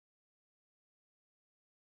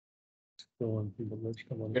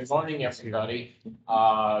Good morning, everybody.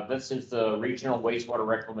 This is the Regional Wastewater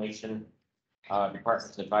Reclamation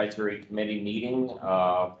Department's Advisory Committee meeting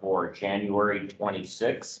for January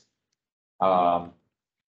 26th.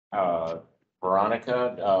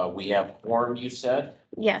 Veronica, we have quorum, you said?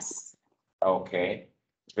 Yes. Okay,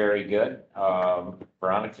 very good.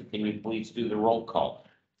 Veronica, can you please do the roll call?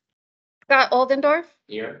 Scott Oldendorf,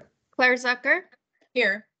 Here. Claire Zucker,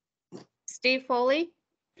 Here. Steve Foley,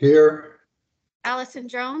 Here. Allison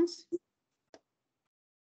Jones,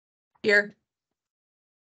 Here.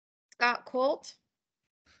 Scott Colt,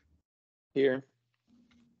 Here.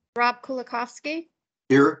 Rob Kulikowski,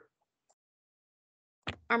 Here.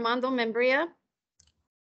 Armando Membria,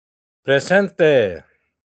 Presente.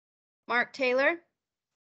 Mark Taylor,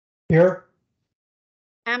 Here.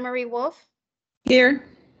 Anne-Marie Wolf. Here.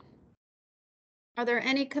 Are there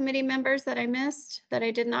any committee members that I missed that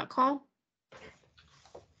I did not call?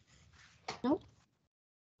 Nope.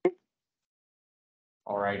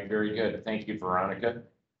 All right, very good. Thank you, Veronica.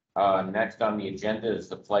 Next on the agenda is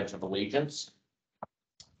the Pledge of Allegiance.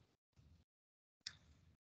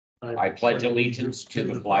 I pledge allegiance to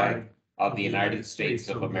the flag of the United States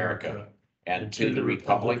of America and to the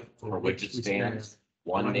republic for which it stands,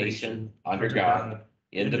 one nation, under God,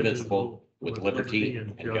 indivisible, with liberty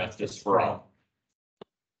and justice for all.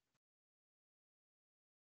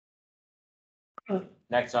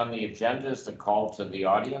 Next on the agenda is the call to the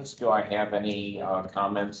audience. Do I have any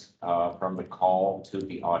comments from the call to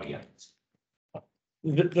the audience?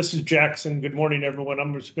 This is Jackson. Good morning, everyone.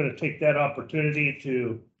 I'm just going to take that opportunity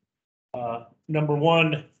to, number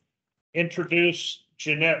one, introduce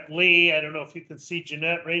Jeanette Lee. I don't know if you can see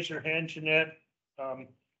Jeanette. Raise your hand, Jeanette.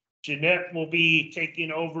 Jeanette will be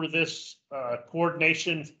taking over this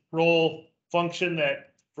coordination role function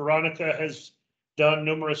that Veronica has done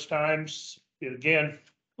numerous times. Again,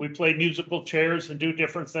 we play musical chairs and do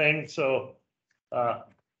different things. So I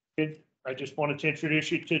just wanted to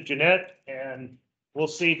introduce you to Jeanette, and we'll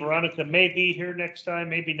see. Veronica may be here next time,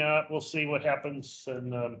 maybe not. We'll see what happens.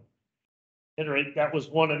 And that was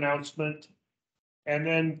one announcement. And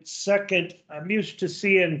then second, I'm used to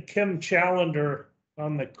seeing Kim Challender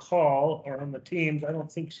on the call or on the teams. I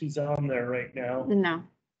don't think she's on there right now. No.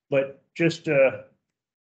 But just a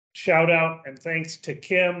shout out and thanks to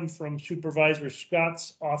Kim from Supervisor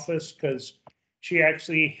Scott's office, because she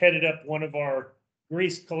actually headed up one of our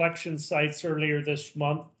grease collection sites earlier this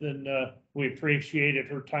month, and we appreciated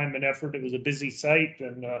her time and effort. It was a busy site,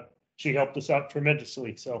 and she helped us out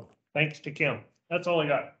tremendously. So thanks to Kim. That's all I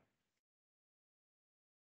got.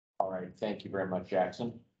 All right, thank you very much,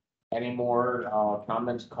 Jackson. Any more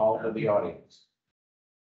comments, call to the audience?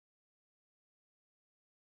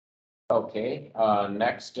 Okay,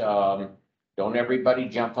 next, don't everybody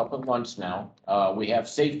jump up at once now. We have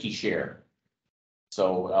safety share.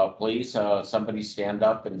 So please, somebody stand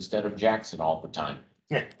up instead of Jackson all the time.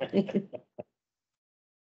 This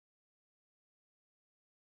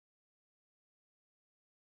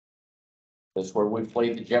is where we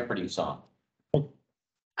play the Jeopardy song.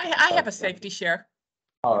 I have a safety share.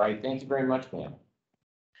 All right, thank you very much, ma'am.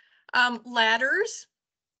 Ladders.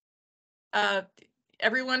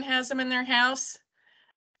 Everyone has them in their house.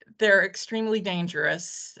 They're extremely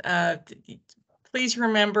dangerous. Please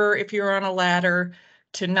remember, if you're on a ladder,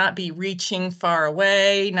 to not be reaching far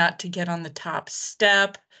away, not to get on the top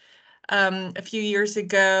step. A few years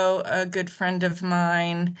ago, a good friend of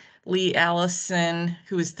mine, Lee Allison,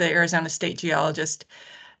 who was the Arizona State geologist,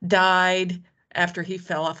 died after he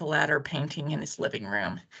fell off a ladder painting in his living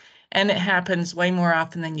room. And it happens way more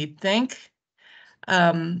often than you'd think.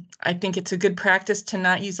 I think it's a good practice to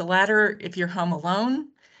not use a ladder if you're home alone.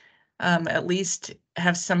 At least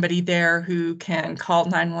have somebody there who can call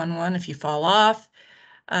 911 if you fall off.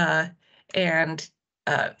 And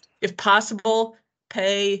if possible,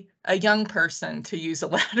 pay a young person to use a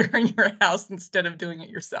ladder in your house instead of doing it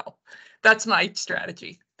yourself. That's my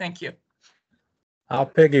strategy. Thank you. I'll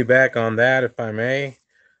piggyback on that if I may.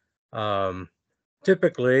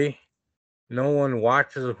 Typically, no one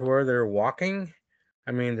watches where they're walking.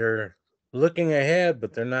 I mean, they're looking ahead,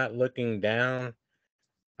 but they're not looking down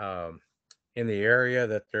in the area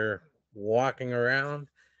that they're walking around.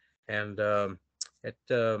 And it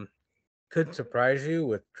could surprise you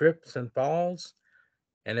with trips and falls.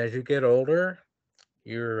 And as you get older,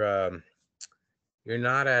 you're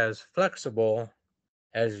not as flexible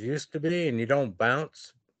as you used to be, and you don't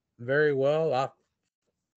bounce very well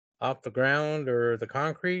off the ground or the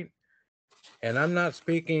concrete. And I'm not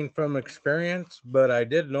speaking from experience, but I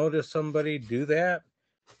did notice somebody do that,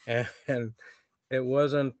 and it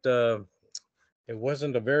wasn't a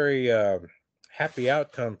very happy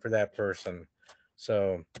outcome for that person.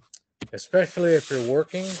 So, especially if you're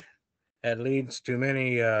working, that leads to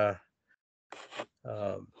many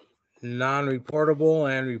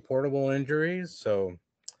non-reportable and reportable injuries. So,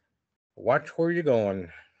 watch where you're going.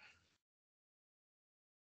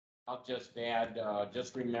 I'll just add,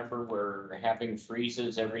 just remember we're having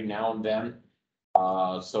freezes every now and then.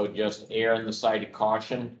 So just err on the side of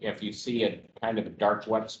caution. If you see a kind of a dark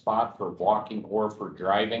wet spot for walking or for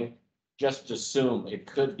driving, just assume it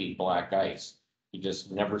could be black ice. You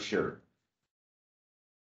just never sure.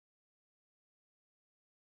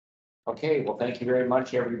 Okay, well, thank you very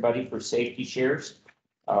much, everybody, for safety shares.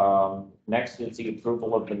 Next is the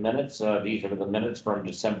approval of the minutes. These are the minutes from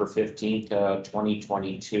December 15th,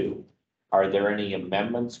 2022. Are there any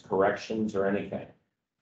amendments, corrections, or anything?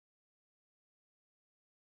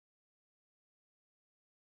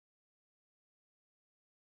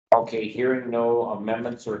 Okay, hearing no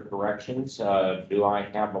amendments or corrections, do I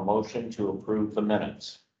have a motion to approve the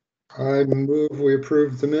minutes? I move we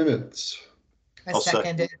approve the minutes. I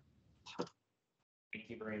second it. Thank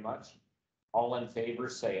you very much. All in favor,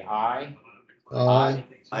 say aye. Aye.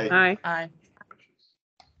 Aye.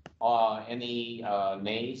 Aye. Any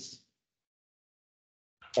nays?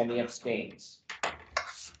 Any abstains?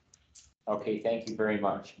 Okay, thank you very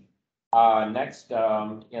much. Next,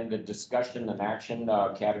 in the discussion and action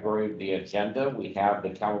category of the agenda, we have the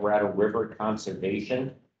Colorado River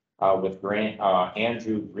Conservation with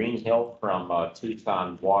Andrew Greenhill from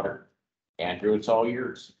Tucson Water. Andrew, it's all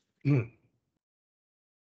yours. Well,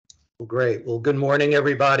 great. Well, good morning,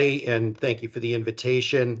 everybody, and thank you for the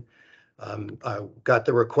invitation. I got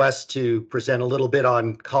the request to present a little bit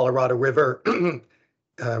on Colorado River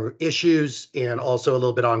issues and also a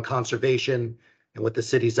little bit on conservation and what the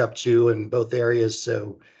city's up to in both areas.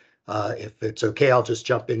 So if it's okay, I'll just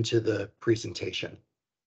jump into the presentation.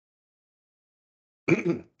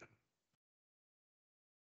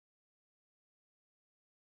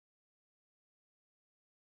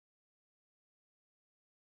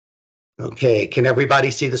 Okay, can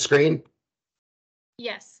everybody see the screen?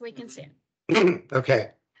 Yes, we can see it.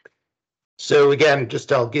 Okay. So again,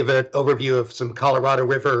 I'll give an overview of some Colorado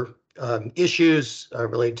River issues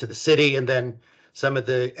related to the city, and then some of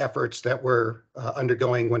the efforts that we're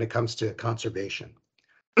undergoing when it comes to conservation.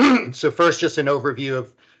 So first, just an overview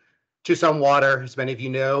of Tucson Water. As many of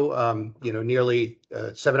you know, nearly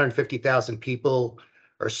 750,000 people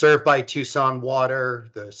are served by Tucson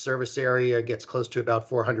Water. The service area gets close to about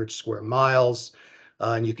 400 square miles.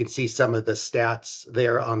 And you can see some of the stats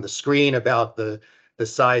there on the screen about the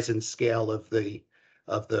size and scale of the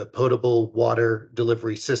potable water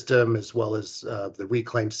delivery system, as well as the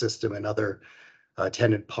reclaim system and other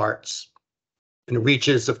tenant parts. And it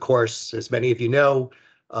reaches, of course, as many of you know,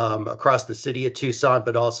 across the city of Tucson,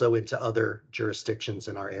 but also into other jurisdictions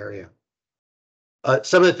in our area.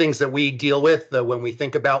 Some of the things that we deal with when we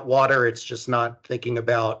think about water, it's just not thinking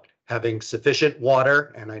about having sufficient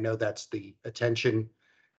water. And I know that's the attention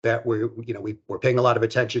that we're paying a lot of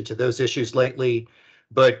attention to those issues lately.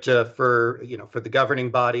 But for the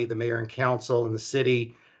governing body, the mayor and council and the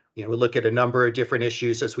city, we look at a number of different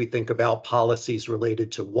issues as we think about policies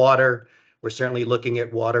related to water. We're certainly looking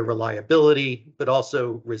at water reliability, but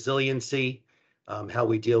also resiliency, how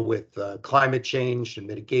we deal with climate change and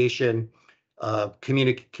mitigation,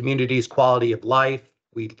 communities' quality of life.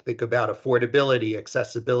 We think about affordability,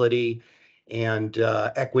 accessibility, and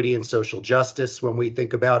equity and social justice when we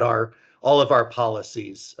think about all of our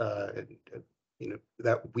policies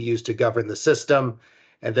that we use to govern the system.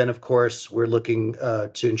 And then, of course, we're looking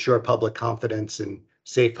to ensure public confidence in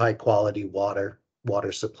safe, high quality water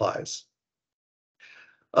supplies.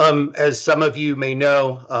 As some of you may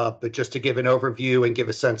know, but just to give an overview and give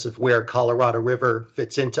a sense of where Colorado River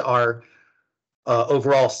fits into our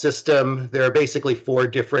overall system, there are basically 4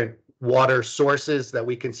 different water sources that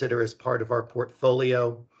we consider as part of our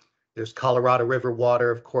portfolio. There's Colorado River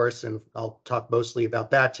water, of course, and I'll talk mostly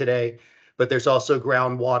about that today. But there's also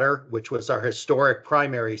groundwater, which was our historic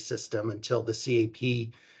primary system until the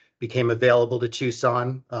CAP became available to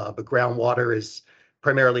Tucson. But groundwater is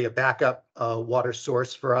primarily a backup water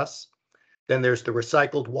source for us. Then there's the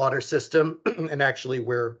recycled water system, and actually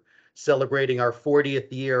we're celebrating our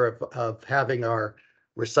 40th year of having our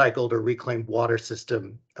recycled or reclaimed water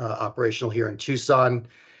system operational here in Tucson.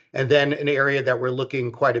 And then an area that we're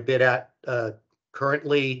looking quite a bit at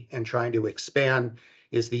currently and trying to expand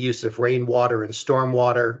is the use of rainwater and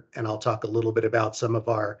stormwater. And I'll talk a little bit about some of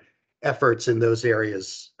our efforts in those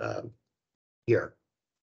areas here.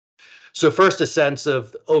 So first, a sense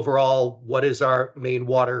of overall, what is our main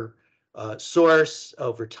water source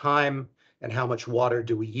over time and how much water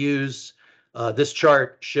do we use? This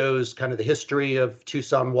chart shows kind of the history of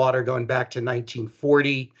Tucson water going back to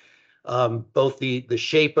 1940. Both the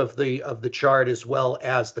shape of the chart as well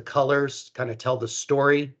as the colors kind of tell the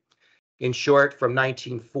story. In short, from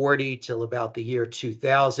 1940 till about the year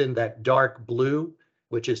 2000, that dark blue,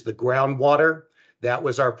 which is the groundwater, that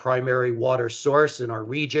was our primary water source in our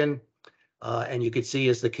region. And you could see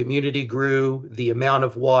as the community grew, the amount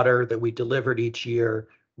of water that we delivered each year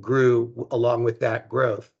grew along with that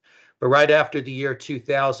growth. But right after the year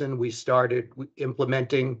 2000, we started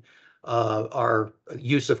implementing our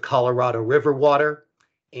use of Colorado River water.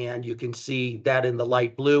 And you can see that in the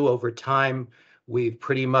light blue. Over time, we've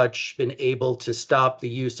pretty much been able to stop the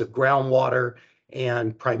use of groundwater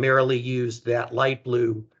and primarily use that light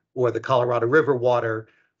blue or the Colorado River water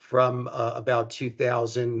from about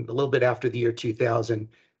 2000, a little bit after the year 2000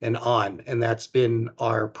 and on. And that's been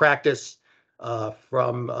our practice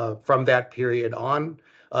from that period on.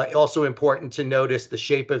 Also important to notice the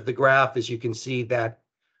shape of the graph. As you can see that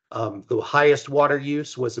the highest water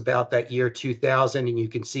use was about that year 2000, and you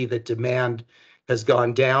can see that demand has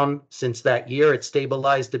gone down since that year. It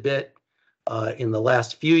stabilized a bit in the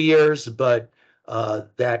last few years, but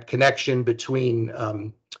that connection between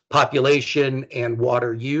population and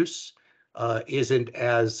water use isn't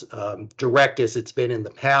as direct as it's been in the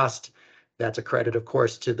past. That's a credit, of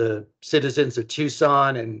course, to the citizens of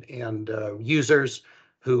Tucson and users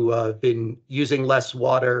who have been using less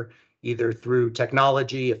water, either through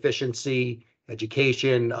technology, efficiency,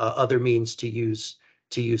 education, other means to use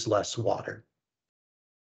less water.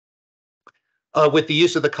 With the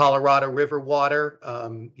use of the Colorado River water,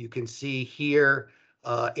 you can see here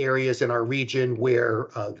areas in our region where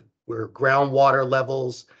groundwater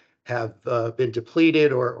levels have been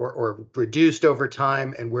depleted or reduced over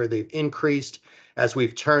time, and where they've increased as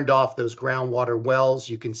we've turned off those groundwater wells.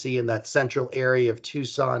 You can see in that central area of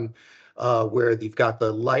Tucson where you've got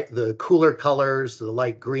the cooler colors, the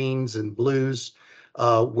light greens and blues,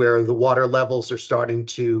 where the water levels are starting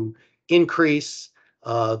to increase.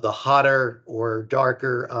 The hotter or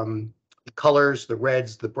darker colors, the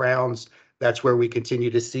reds, the browns, that's where we continue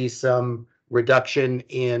to see some reduction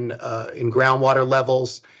in groundwater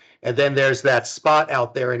levels. And then there's that spot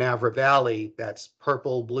out there in Avra Valley that's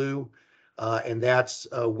purple blue, and that's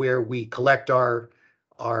where we collect our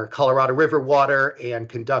Colorado River water and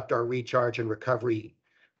conduct our recharge and recovery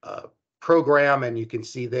program. And you can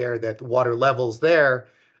see there that the water levels there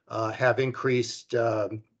have increased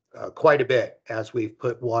quite a bit as we've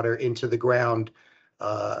put water into the ground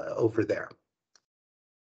over there.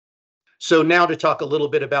 So now to talk a little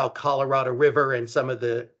bit about Colorado River and some of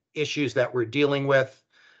the issues that we're dealing with.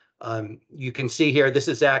 You can see here, this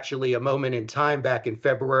is actually a moment in time back in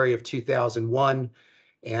February of 2001.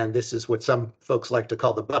 And this is what some folks like to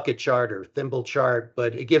call the bucket chart or thimble chart,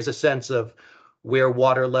 but it gives a sense of where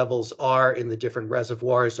water levels are in the different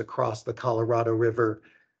reservoirs across the Colorado River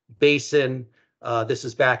basin. This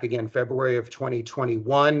is back again, February of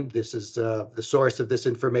 2021. This is the source of this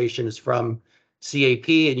information is from CAP,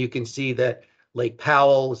 and you can see that Lake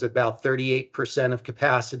Powell is about 38% of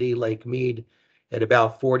capacity, Lake Mead at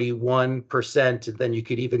about 41%. And then you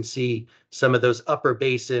could even see some of those upper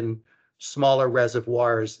basin smaller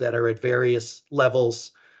reservoirs that are at various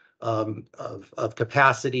levels of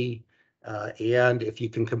capacity. And if you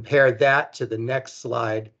can compare that to the next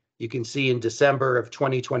slide, you can see in December of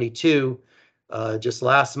 2022, just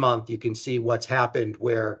last month, you can see what's happened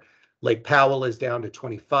where Lake Powell is down to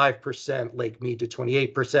 25%, Lake Mead to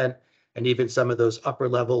 28%, and even some of those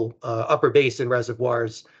upper basin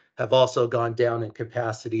reservoirs have also gone down in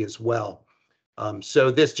capacity as well.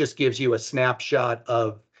 So this just gives you a snapshot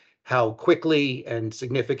of how quickly and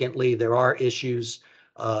significantly there are issues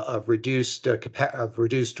of reduced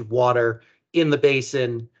water in the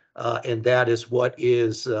basin, and that is what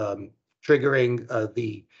is triggering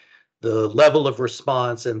the level of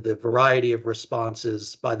response and the variety of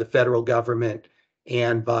responses by the federal government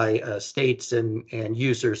and by states and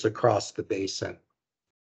users across the basin.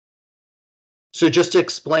 So just to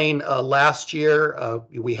explain, last year,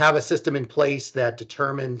 we have a system in place that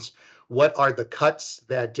determines what are the cuts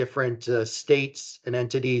that different states and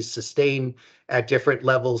entities sustain at different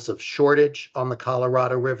levels of shortage on the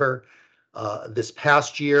Colorado River. This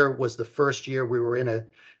past year was the first year we were in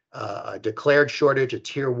a declared shortage, a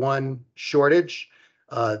tier 1 shortage.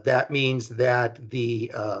 That means that the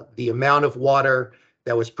amount of water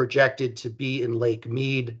that was projected to be in Lake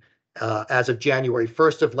Mead as of January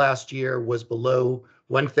 1st of last year was below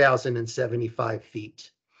 1,075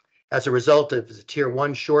 feet. As a result of the tier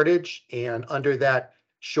 1 shortage, and under that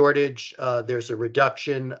shortage, there's a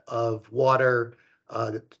reduction of water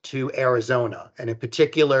to Arizona. And in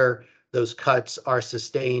particular, those cuts are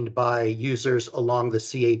sustained by users along the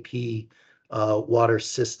CAP water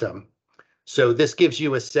system. So this gives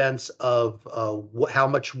you a sense of how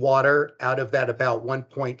much water out of that about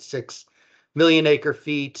 1.6 million acre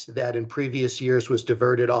feet that in previous years was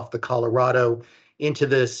diverted off the Colorado into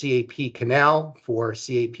the CAP canal for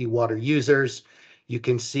CAP water users. You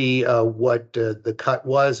can see what the cut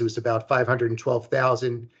was. It was about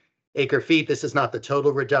 512,000 acre feet. This is not the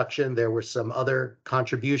total reduction. There were some other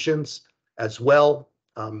contributions as well,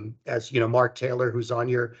 as you know, Mark Taylor, who's on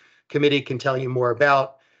your committee, can tell you more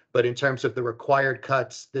about. But in terms of the required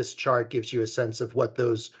cuts, this chart gives you a sense of what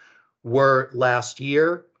those were last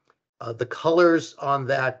year. The colors on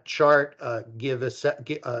that chart give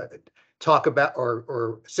a talk about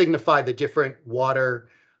or signify the different water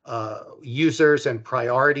users and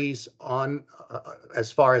priorities on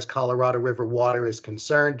as far as Colorado River water is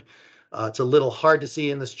concerned. It's a little hard to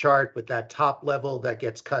see in this chart, but that top level that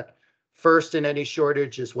gets cut first in any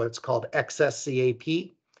shortage is what's called excess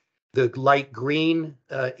CAP. The light green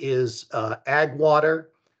is ag water,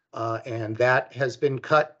 and that has been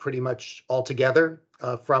cut pretty much altogether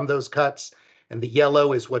from those cuts. And the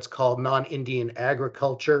yellow is what's called non-Indian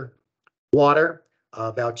agriculture water.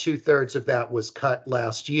 About 2/3 of that was cut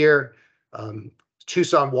last year.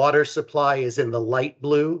 Tucson water supply is in the light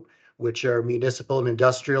blue, which are municipal and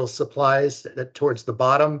industrial supplies towards the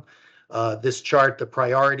bottom. This chart, the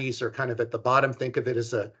priorities are kind of at the bottom. Think of it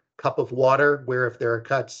as a cup of water, where if there are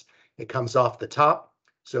cuts, it comes off the top.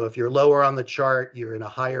 So if you're lower on the chart, you're in a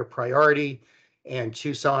higher priority, and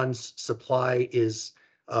Tucson's supply is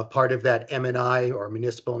part of that M&I or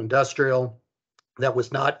municipal industrial that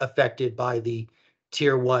was not affected by the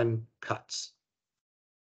Tier 1 cuts.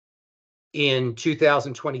 In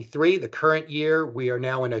 2023, the current year, we are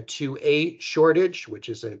now in a 2A shortage, which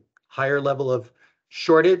is a higher level of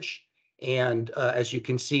shortage. And as you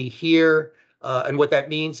can see here, and what that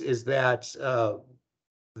means is that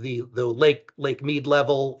the Lake Mead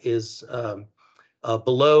level is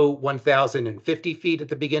below 1,050 feet at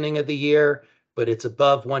the beginning of the year, but it's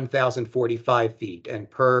above 1,045 feet. And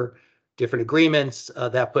per different agreements,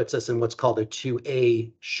 that puts us in what's called a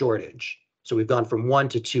 2A shortage. So we've gone from 1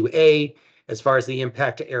 to 2A. As far as the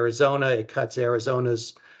impact to Arizona, it cuts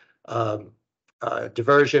Arizona's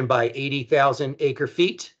diversion by 80,000 acre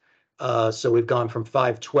feet. So we've gone from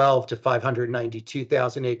 512 to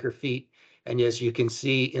 592,000 acre feet. And as you can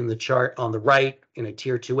see in the chart on the right, in a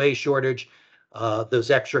Tier 2A shortage, those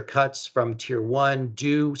extra cuts from Tier 1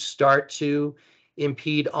 do start to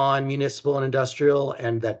impede on municipal and industrial,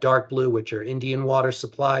 and that dark blue, which are Indian water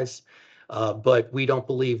supplies. But we don't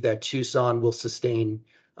believe that Tucson will sustain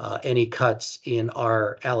any cuts in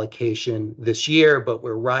our allocation this year, but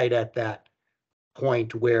we're right at that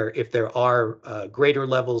point where if there are greater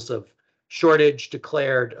levels of shortage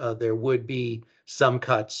declared, there would be some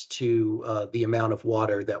cuts to the amount of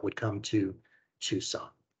water that would come to Tucson.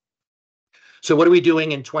 So what are we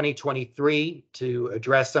doing in 2023 to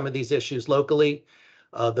address some of these issues locally?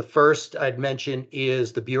 The first I'd mention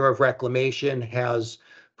is the Bureau of Reclamation has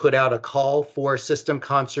put out a call for system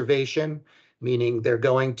conservation, meaning they're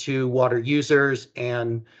going to water users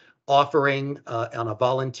and offering on a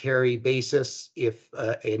voluntary basis, if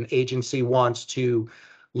an agency wants to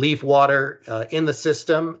leave water in the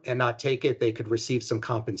system and not take it, they could receive some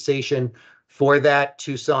compensation for that.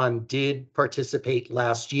 Tucson did participate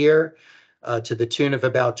last year to the tune of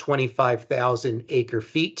about 25,000 acre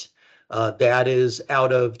feet. That is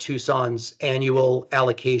out of Tucson's annual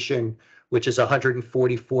allocation, which is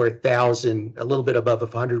 144,000, a little bit above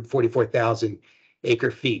 144,000 acre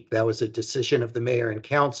feet. That was a decision of the mayor and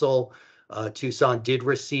council. Tucson did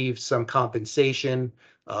receive some compensation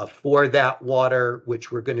for that water,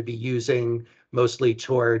 which we're going to be using mostly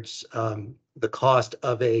towards the cost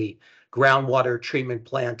of a groundwater treatment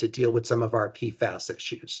plant to deal with some of our PFAS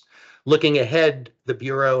issues. Looking ahead, the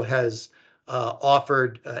Bureau has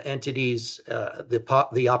offered entities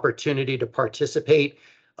the opportunity to participate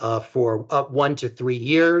for up 1 to 3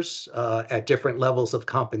 years at different levels of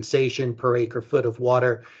compensation per acre foot of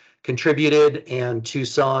water contributed. And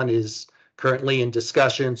Tucson is currently in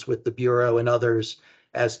discussions with the Bureau and others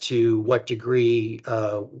as to what degree,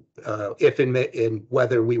 if and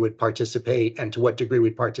whether we would participate, and to what degree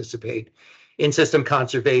we'd participate in system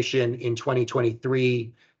conservation in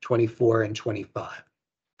 2023, 24, and 25.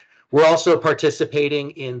 We're also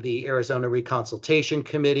participating in the Arizona Reconsultation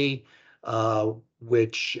Committee,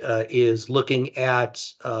 which is looking at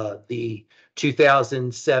the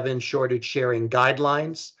 2007 shortage sharing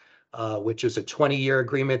guidelines, which is a 20-year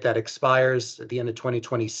agreement that expires at the end of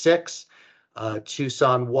 2026.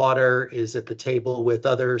 Tucson Water is at the table with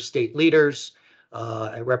other state leaders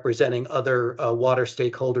and representing other water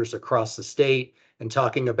stakeholders across the state and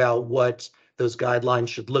talking about what those guidelines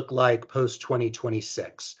should look like post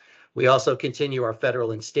 2026. We also continue our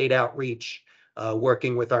federal and state outreach,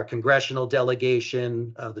 working with our congressional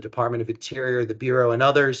delegation, the Department of Interior, the Bureau, and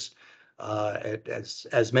others,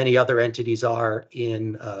 as many other entities are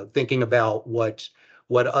in thinking about what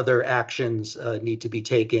other actions need to be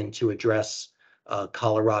taken to address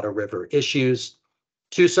Colorado River issues.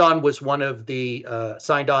 Tucson was one of the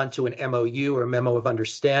signed on to an MOU, or memo of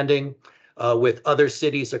understanding, with other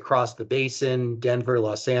cities across the basin, Denver,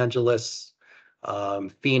 Los Angeles,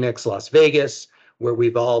 Phoenix, Las Vegas, where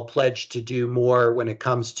we've all pledged to do more when it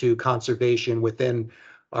comes to conservation within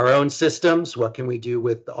our own systems. What can we do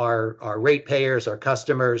with our ratepayers, our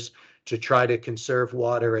customers, to try to conserve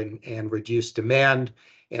water and reduce demand?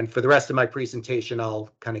 And for the rest of my presentation, I'll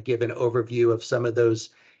kind of give an overview of some of those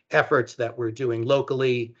efforts that we're doing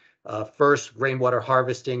locally. First, rainwater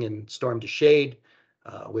harvesting and storm to shade,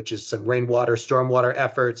 which is some rainwater, stormwater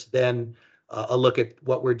efforts. Then a look at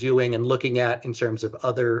what we're doing and looking at in terms of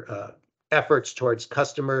other efforts towards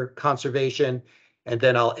customer conservation. And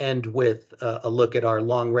then I'll end with a look at our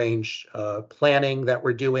long-range planning that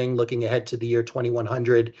we're doing, looking ahead to the year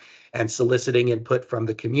 2100 and soliciting input from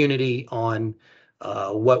the community on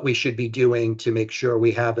what we should be doing to make sure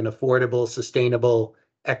we have an affordable, sustainable,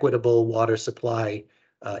 equitable water supply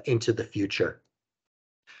into the future.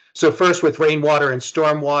 So first, with rainwater and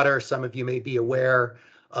stormwater, some of you may be aware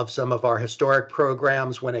of some of our historic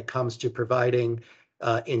programs when it comes to providing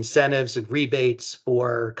incentives and rebates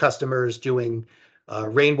for customers doing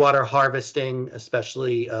rainwater harvesting,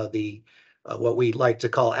 especially what we like to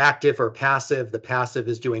call active or passive. The passive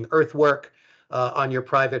is doing earthwork on your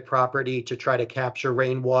private property to try to capture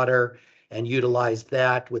rainwater and utilize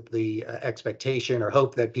that with the expectation or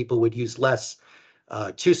hope that people would use less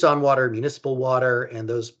Tucson water, municipal water, and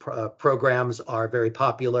those programs are very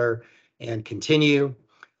popular and continue.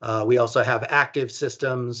 We also have active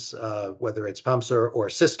systems, whether it's pumps or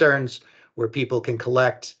cisterns, where people can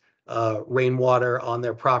collect rainwater on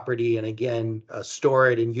their property and again, store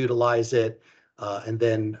it and utilize it, and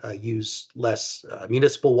then use less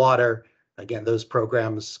municipal water. Again, those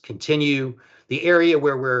programs continue. The area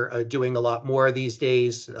where we're doing a lot more these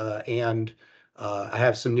days, and I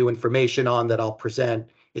have some new information on that I'll present,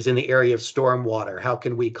 is in the area of stormwater. How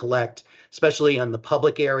can we collect, especially on the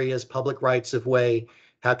public areas, public rights of way,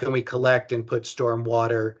 how can we collect and put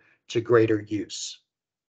stormwater to greater use?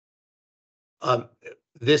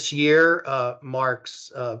 This year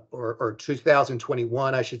marks, or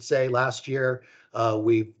 2021, I should say, last year,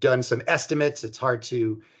 we've done some estimates. It's hard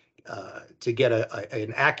to get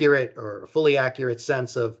an accurate or fully accurate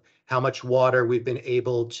sense of how much water we've been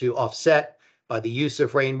able to offset by the use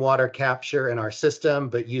of rainwater capture in our system,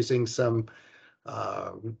 but using some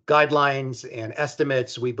guidelines and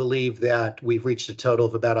estimates, we believe that we've reached a total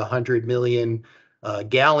of about 100 million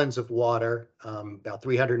gallons of water, about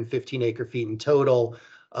 315 acre feet in total,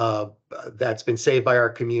 that's been saved by our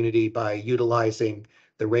community by utilizing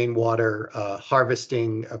the rainwater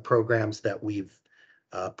harvesting programs that we've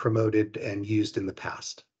promoted and used in the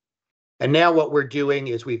past. And now what we're doing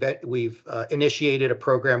is we've initiated a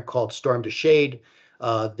program called Storm to Shade.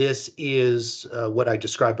 This is what I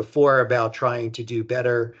described before about trying to do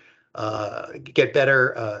better, get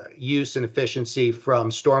better use and efficiency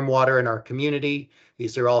from stormwater in our community.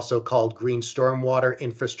 These are also called green stormwater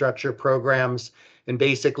infrastructure programs. And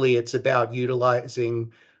basically it's about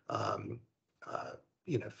utilizing,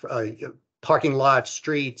 parking lots,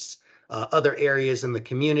 streets, other areas in the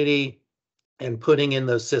community, and putting in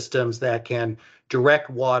those systems that can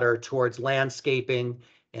direct water towards landscaping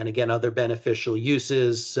and again, other beneficial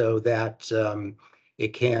uses so that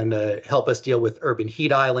it can help us deal with urban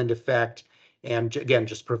heat island effect. And again,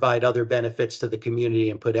 just provide other benefits to the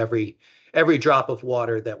community and put every drop of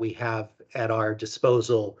water that we have at our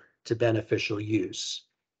disposal to beneficial use.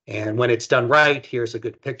 And when it's done right, here's a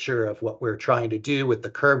good picture of what we're trying to do with the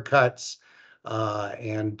curb cuts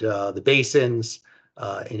and the basins.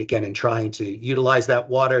 And again, in trying to utilize that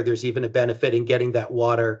water, there's even a benefit in getting that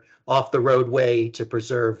water off the roadway to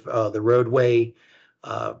preserve the roadway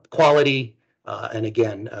quality. And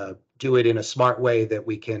again, do it in a smart way that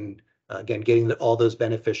we can, again, getting all those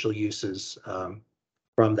beneficial uses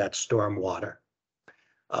from that storm water.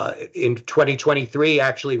 In 2023,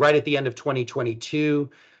 actually right at the end of 2022,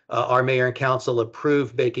 our mayor and council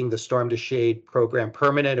approved making the Storm to Shade program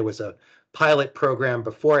permanent. It was a pilot program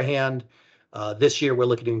beforehand. This year, we're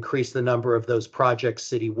looking to increase the number of those projects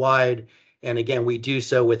citywide. And again, we do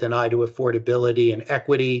so with an eye to affordability and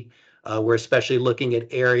equity. We're especially looking at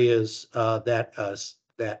areas that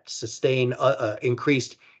that sustain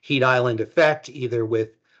increased heat island effect, either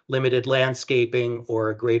with limited landscaping or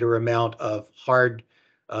a greater amount of hard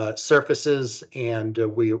surfaces. And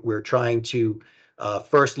we're trying to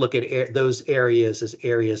first look at those areas as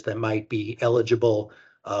areas that might be eligible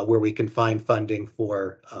where we can find funding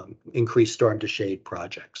for increased storm to shade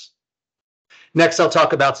projects. Next, I'll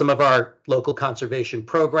talk about some of our local conservation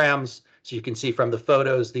programs. So you can see from the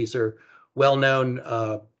photos, these are well-known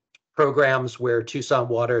programs where Tucson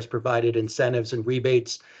Water has provided incentives and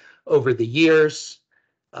rebates over the years.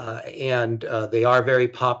 And they are very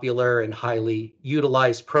popular and highly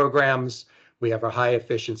utilized programs. We have our high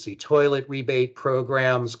efficiency toilet rebate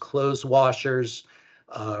programs, clothes washers,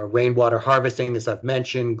 rainwater harvesting, as I've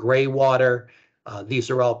mentioned, gray water. These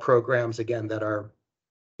are all programs, again, that are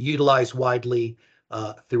utilized widely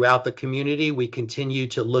throughout the community. We continue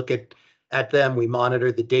to look at them. We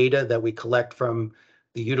monitor the data that we collect from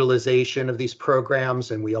the utilization of these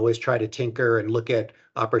programs, and we always try to tinker and look at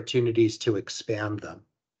opportunities to expand them.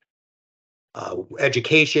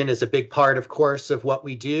 Education is a big part, of course, of what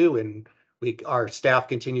we do, and our staff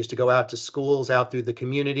continues to go out to schools, out through the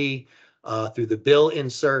community, through the bill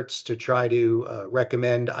inserts to try to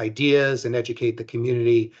recommend ideas and educate the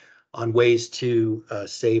community on ways to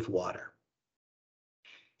save water.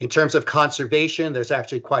 In terms of conservation, there's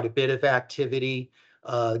actually quite a bit of activity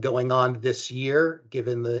going on this year,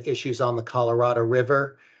 given the issues on the Colorado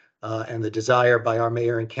River and the desire by our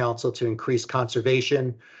mayor and council to increase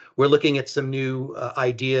conservation. We're looking at some new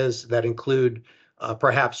ideas that include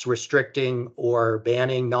perhaps restricting or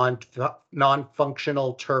banning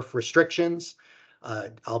non-functional turf restrictions.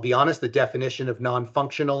 I'll be honest, the definition of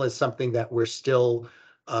non-functional is something that we're still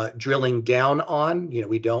drilling down on.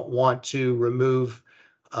 We don't want to remove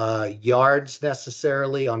yards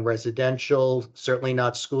necessarily on residential, certainly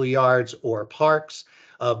not schoolyards or parks.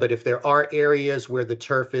 But if there are areas where the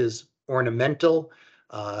turf is ornamental,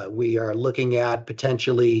 we are looking at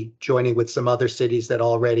potentially joining with some other cities that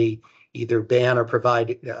already either ban or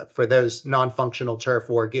provide for those non-functional turf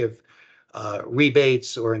or give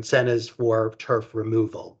rebates or incentives for turf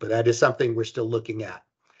removal. But that is something we're still looking at.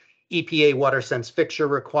 EPA water sense fixture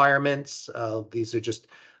requirements. These are just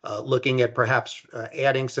looking at perhaps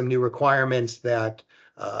adding some new requirements that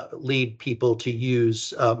lead people to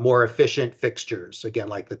use more efficient fixtures, again,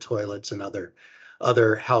 like the toilets and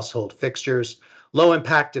other household fixtures. Low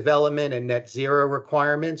impact development and net zero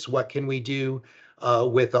requirements. What can we do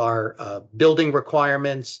with our building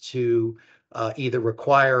requirements to either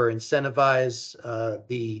require or incentivize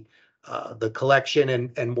the collection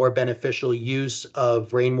and more beneficial use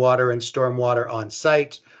of rainwater and stormwater on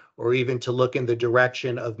site, or even to look in the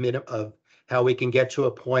direction of how we can get to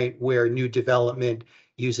a point where new development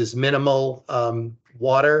uses minimal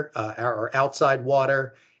water or outside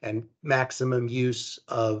water and maximum use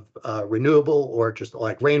of renewable or just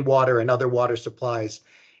like rainwater and other water supplies,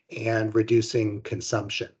 and reducing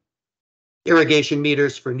consumption. Irrigation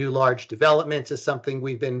meters for new large developments is something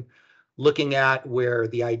we've been looking at, where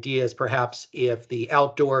the idea is perhaps if the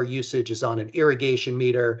outdoor usage is on an irrigation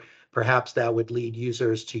meter, perhaps that would lead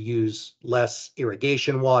users to use less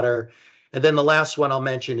irrigation water. And then the last one I'll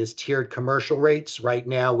mention is tiered commercial rates. Right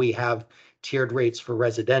now we have tiered rates for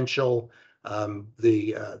residential. Our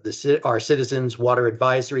Citizens Water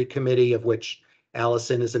Advisory Committee, of which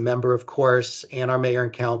Allison is a member, of course, and our mayor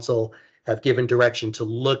and council have given direction to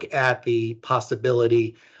look at the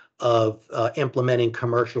possibility of implementing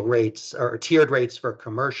commercial rates or tiered rates for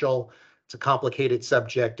commercial. It's a complicated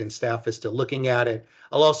subject and staff is still looking at it.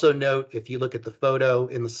 I'll also note, if you look at the photo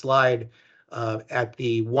in the slide, at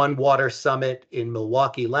the One Water Summit in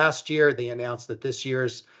Milwaukee last year, they announced that this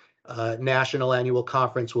year's national annual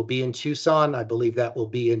conference will be in Tucson. I believe that will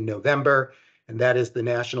be in November. And that is the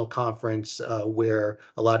national conference where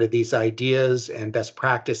a lot of these ideas and best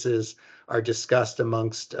practices are discussed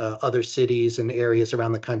amongst other cities and areas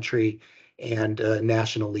around the country and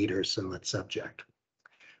national leaders in that subject.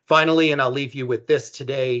 Finally, and I'll leave you with this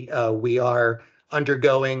today, we are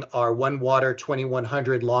undergoing our One Water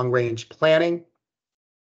 2100 long-range planning.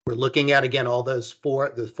 We're looking at, again, all the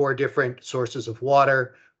four different sources of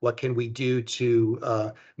water. What can we do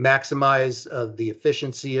to maximize the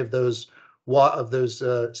efficiency of those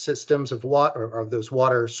systems of water, or of those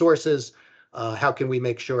water sources? How can we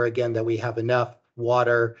make sure, again, that we have enough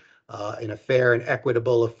water in a fair and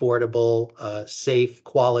equitable, affordable, safe,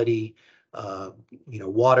 quality,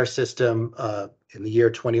 water system in the year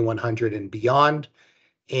 2100 and beyond?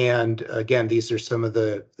 And again, these are some of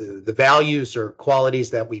the values or qualities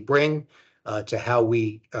that we bring to how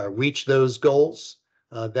we reach those goals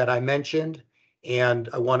that I mentioned. And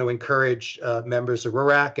I want to encourage members of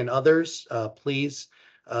RURAC and others, please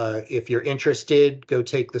If you're interested, go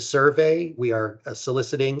take the survey. We are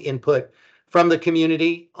soliciting input from the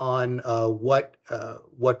community on what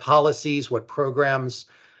policies, what programs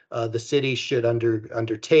the city should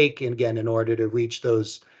undertake, and again, in order to reach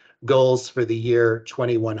those goals for the year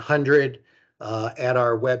 2100. At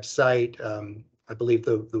our website, I believe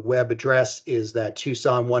the web address is that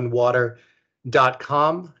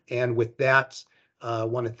TucsonOneWater.com. And with that, I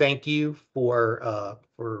want to thank you for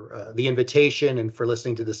the invitation and for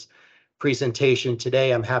listening to this presentation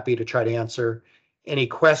today. I'm happy to try to answer any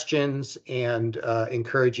questions and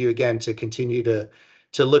encourage you again to continue to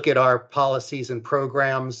look at our policies and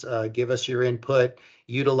programs, give us your input,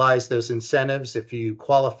 utilize those incentives if you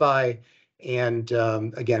qualify. And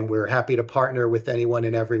again, we're happy to partner with anyone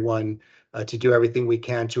and everyone to do everything we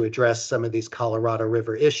can to address some of these Colorado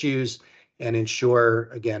River issues and ensure,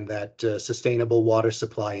 again, that sustainable water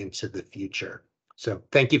supply into the future. So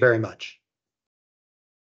thank you very much.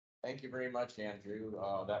 Thank you very much, Andrew.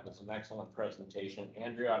 That was an excellent presentation.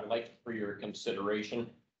 Andrew, I'd like for your consideration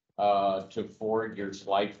to forward your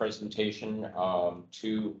slide presentation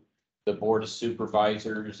to the Board of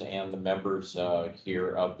Supervisors and the members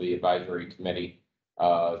here of the advisory committee.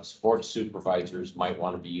 Board of Supervisors might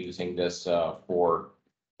want to be using this for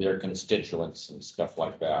their constituents and stuff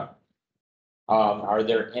like that. Are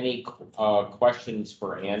there any questions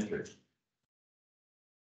for Andrew?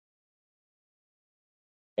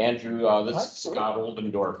 Andrew, this is Scott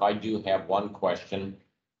Oldendorf. I do have one question.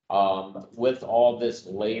 With all this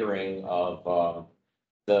layering of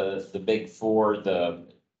the big four, the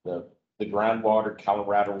groundwater,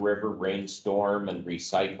 Colorado River, rainstorm, and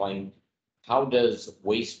recycling, how does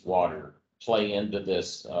wastewater play into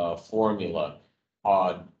this formula?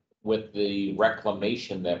 With the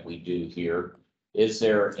reclamation that we do here, is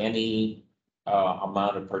there any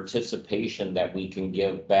amount of participation that we can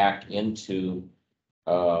give back into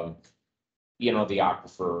you know, the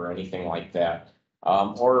aquifer or anything like that?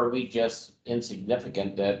 Or are we just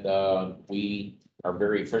insignificant that we are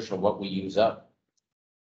very efficient what we use up?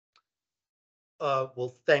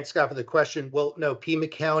 Well, thanks, Scott, for the question. Well, no, Pima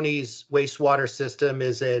County's wastewater system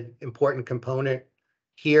is an important component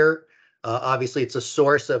here. Obviously, it's a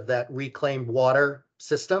source of that reclaimed water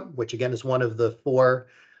system, which again is one of the four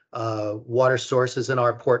water sources in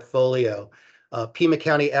our portfolio. Pima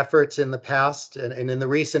County efforts in the past and in the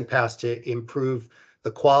recent past to improve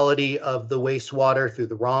the quality of the wastewater through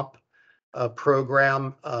the ROMP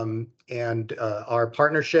program and our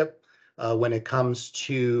partnership when it comes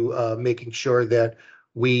to making sure that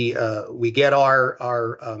we get our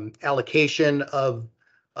allocation of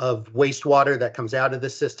wastewater that comes out of the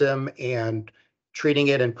system and treating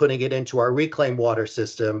it and putting it into our reclaimed water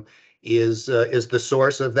system is the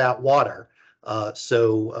source of that water.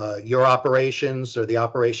 So your operations or the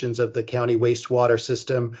operations of the county wastewater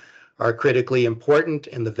system are critically important,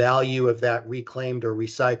 and the value of that reclaimed or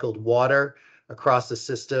recycled water across the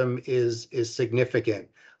system is significant.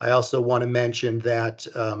 I also want to mention that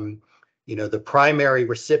you know, the primary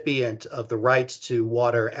recipient of the rights to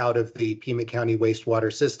water out of the Pima County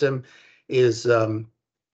wastewater system is the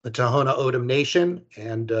Tohono O'odham Nation,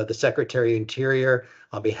 and the Secretary of Interior,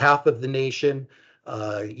 on behalf of the nation,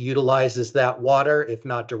 utilizes that water, if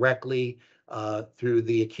not directly, through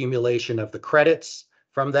the accumulation of the credits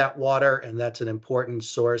from that water, and that's an important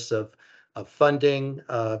source of funding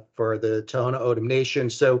for the Tohono O'odham Nation.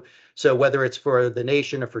 So whether it's for the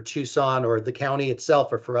nation or for Tucson or the county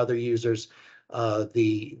itself or for other users,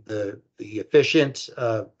 the efficient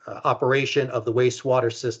operation of the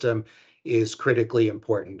wastewater system is critically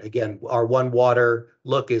important. Again, our One Water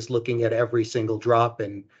look is looking at every single drop,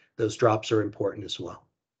 and those drops are important as well.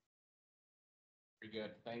 Very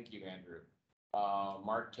good. Thank you, Andrew.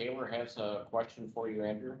 Mark Taylor has a question for you,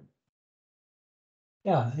 Andrew.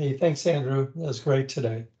 Yeah, hey, thanks, Andrew. That was great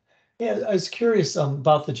today. Yeah, I was curious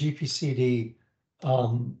about the GPCD,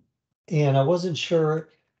 and I wasn't sure,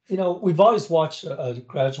 you know, we've always watched a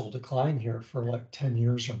gradual decline here for like 10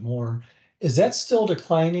 years or more. Is that still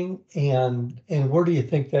declining? And where do you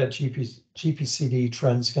think that GPCD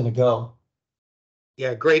trend's going to go?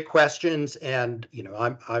 Yeah, great questions. And you know,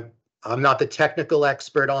 I'm not the technical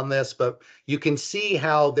expert on this, but you can see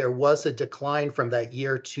how there was a decline from that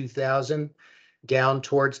year 2000 down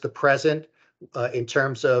towards the present in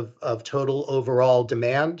terms of total overall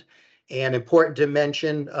demand. And important to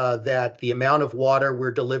mention that the amount of water we're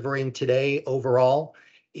delivering today overall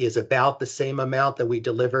is about the same amount that we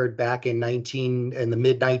delivered back in the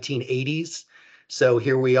mid 1980s. So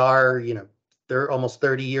here we are, you know, almost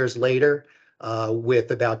 30 years later,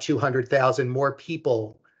 with about 200,000 more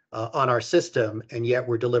people on our system, and yet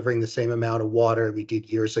we're delivering the same amount of water we did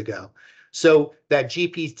years ago. So that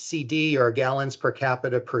GPCD, or gallons per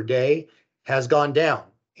capita per day, has gone down.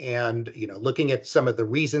 And, looking at some of the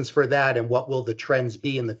reasons for that and what will the trends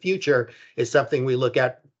be in the future is something we look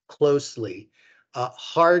at closely.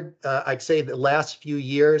 I'd say the last few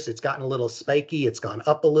years, it's gotten a little spiky. It's gone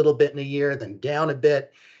up a little bit in a year, then down a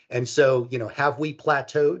bit. And so, have we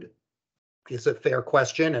plateaued? Is a fair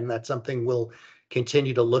question, and that's something we'll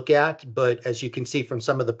continue to look at. But as you can see from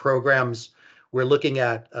some of the programs we're looking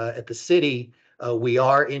at the city, we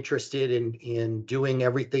are interested in doing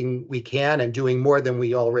everything we can and doing more than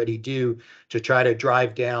we already do to try to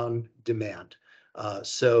drive down demand.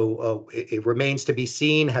 So it remains to be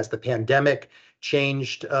seen. Has the pandemic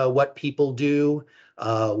changed what people do?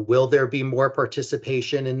 Will there be more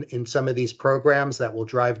participation in some of these programs that will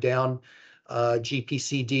drive down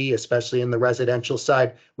GPCD, especially in the residential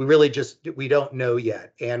side? We don't know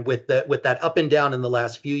yet. And with that up and down in the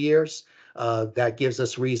last few years, that gives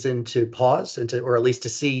us reason to pause or at least to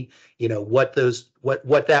see, what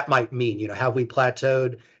that might mean. Have we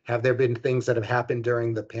plateaued? Have there been things that have happened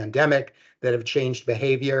during the pandemic that have changed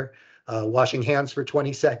behavior? Washing hands for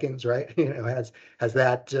 20 seconds, right? Has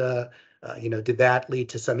that, did that lead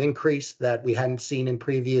to some increase that we hadn't seen in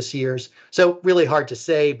previous years? So really hard to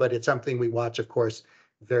say, but it's something we watch, of course,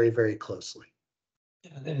 very, very closely.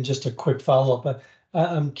 And just a quick follow-up.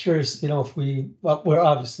 I'm curious, if we're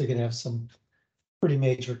obviously going to have some pretty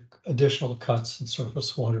major additional cuts in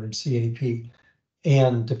surface water and CAP,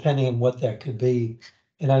 and depending on what that could be,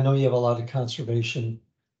 and I know you have a lot of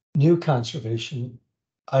new conservation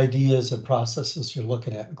ideas and processes you're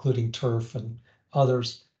looking at, including turf and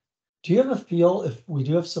others. Do you have a feel, if we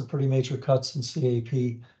do have some pretty major cuts in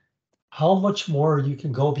CAP, how much more you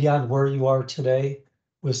can go beyond where you are today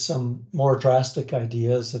with some more drastic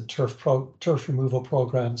ideas and turf removal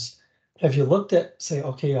programs? Have you looked at, say,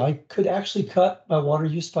 okay, I could actually cut my water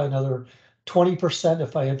use by another 20%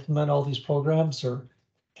 if I implement all these programs, or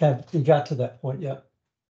have we got to that point yet?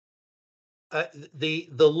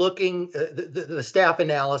 The staff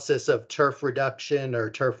analysis of turf reduction or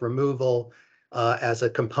turf removal as a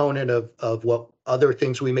component of what other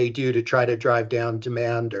things we may do to try to drive down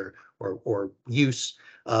demand or use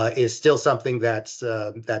is still something that's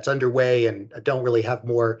underway, and I don't really have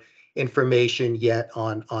more information yet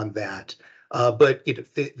on that. But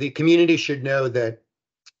the community should know that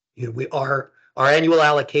our annual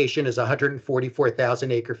allocation is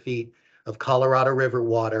 144,000 acre feet of Colorado River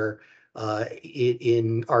water.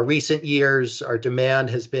 In our recent years, our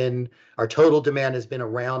total demand has been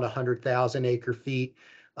around 100,000 acre feet.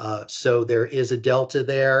 So there is a delta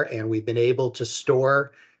there, and we've been able to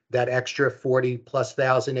store that extra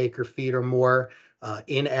 40,000+ acre feet or more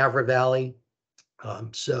in Avra Valley.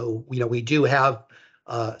 So, we do have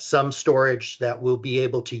some storage that we'll be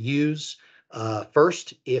able to use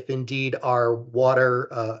first, if indeed our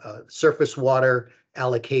surface water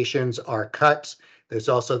allocations are cut. There's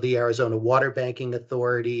also the Arizona Water Banking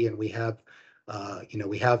Authority, and we have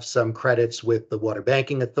some credits with the Water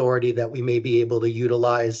Banking Authority that we may be able to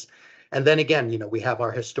utilize. And then again, we have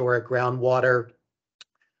our historic groundwater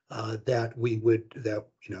that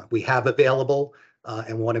we have available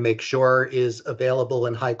and want to make sure is available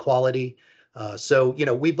in high quality. So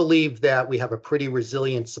we believe that we have a pretty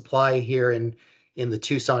resilient supply here in the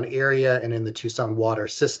Tucson area and in the Tucson water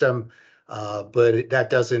system. But that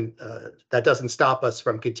doesn't stop us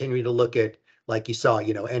from continuing to look at, like you saw,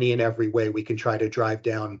 any and every way we can try to drive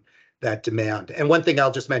down that demand. And one thing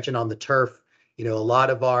I'll just mention on the turf, a lot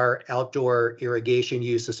of our outdoor irrigation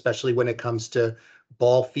use, especially when it comes to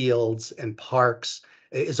ball fields and parks,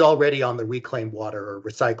 is already on the reclaimed water or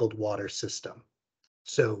recycled water system.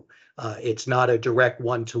 So it's not a direct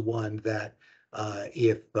one-to-one that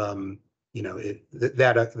that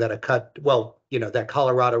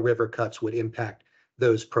Colorado River cuts would impact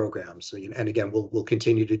those programs. And again, we'll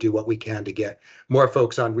continue to do what we can to get more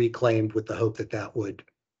folks on reclaimed with the hope that would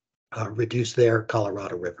reduce their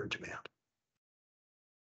Colorado River demand.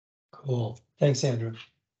 Cool. Thanks, Andrew.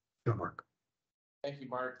 Sure, Mark. Thank you,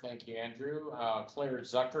 Mark. Thank you, Andrew. Claire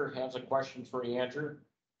Zucker has a question for Andrew.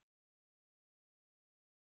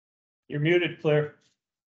 You're muted, Claire.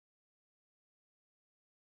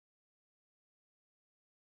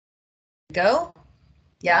 Go?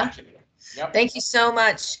 Yeah. Yep. Thank you so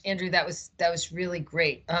much, Andrew. That was really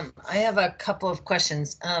great. I have a couple of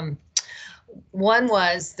questions. One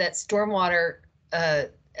was that stormwater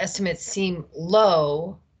estimates seem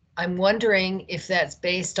low. I'm wondering if that's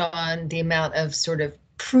based on the amount of sort of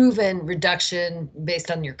proven reduction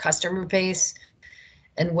based on your customer base,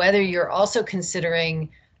 and whether you're also considering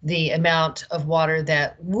the amount of water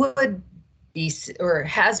that would be or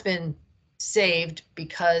has been saved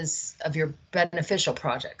because of your beneficial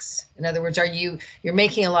projects? In other words, you're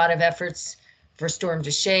making a lot of efforts for storm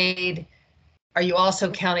to shade. Are you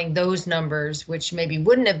also counting those numbers, which maybe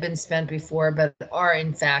wouldn't have been spent before, but are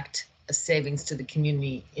in fact a savings to the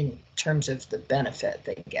community in terms of the benefit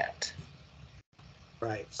they get?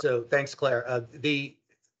 Right. So thanks, Claire.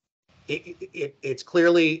 It's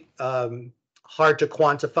clearly hard to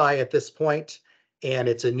quantify at this point, and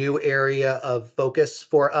it's a new area of focus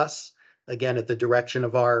for us. Again, at the direction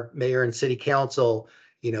of our mayor and city council,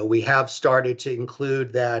 we have started to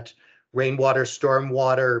include that rainwater,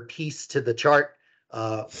 stormwater piece to the chart.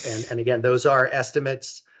 And again, those are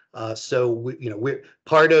estimates. So we're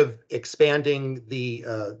part of expanding the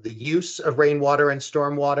use of rainwater and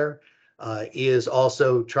stormwater. Is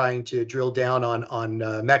also trying to drill down on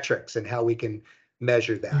metrics and how we can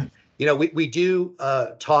measure that. We do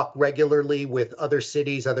talk regularly with other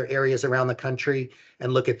cities, other areas around the country,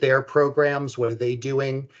 and look at their programs. What are they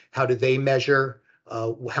doing? How do they measure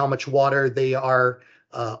how much water they are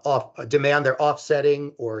demand they're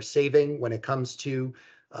offsetting or saving when it comes to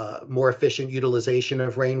more efficient utilization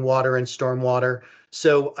of rainwater and stormwater?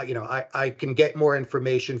 So, I can get more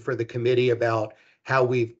information for the committee about how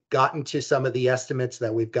we've gotten to some of the estimates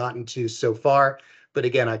that we've gotten to so far. But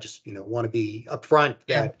again, I just, want to be upfront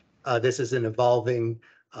that this is an evolving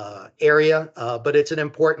area, but it's an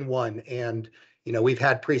important one. And, we've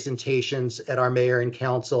had presentations at our mayor and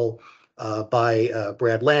council by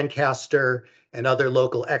Brad Lancaster and other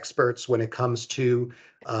local experts when it comes to,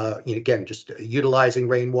 again, just utilizing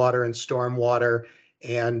rainwater and stormwater.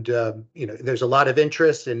 And, there's a lot of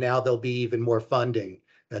interest, and now there'll be even more funding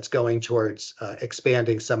that's going towards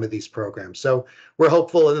expanding some of these programs. So we're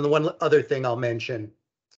hopeful. And then the one other thing I'll mention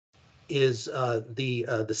is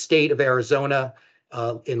the state of Arizona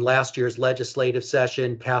in last year's legislative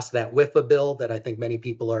session passed that WIFA bill that I think many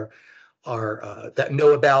people are that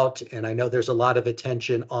know about. And I know there's a lot of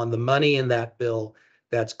attention on the money in that bill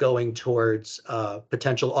that's going towards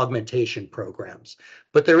potential augmentation programs.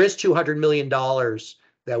 But there is $200 million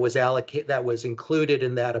that was included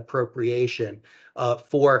in that appropriation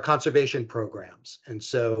for conservation programs. And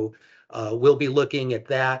so we'll be looking at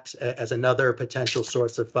that as another potential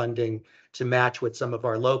source of funding to match with some of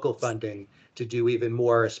our local funding to do even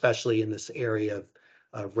more, especially in this area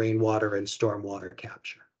of rainwater and stormwater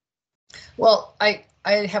capture. Well, I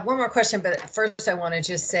have one more question, but first I want to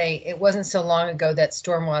just say it wasn't so long ago that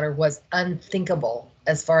stormwater was unthinkable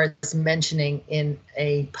as far as mentioning in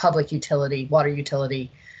a public utility, water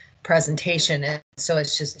utility presentation. And so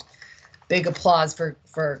it's just big applause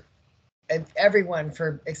for everyone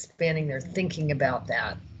for expanding their thinking about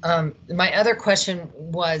that. My other question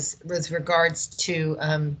was with regards to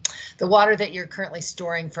the water that you're currently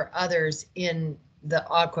storing for others in the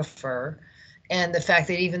aquifer, and the fact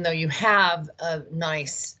that even though you have a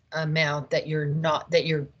nice amount that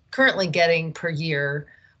you're currently getting per year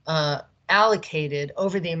allocated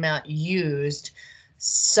over the amount used,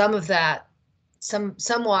 some of that, some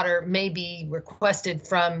water may be requested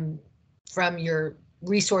from your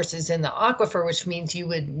resources in the aquifer, which means you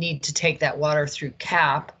would need to take that water through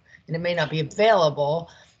CAP, and it may not be available.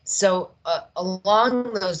 So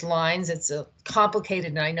along those lines, it's a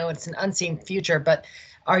complicated, and I know it's an unseen future, but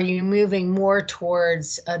are you moving more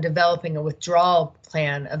towards developing a withdrawal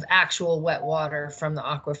plan of actual wet water from the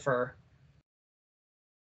aquifer?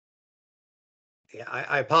 Yeah,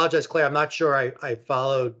 I apologize, Claire. I'm not sure I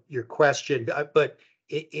followed your question, but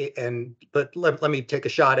let me take a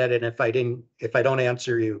shot at it. And if I don't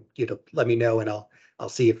answer you, let me know, and I'll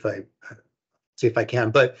see if I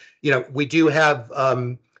can. But we do have out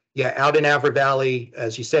in Avra Valley,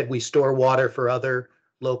 as you said, we store water for other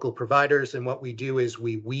local providers, and what we do is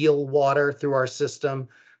we wheel water through our system.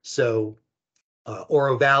 So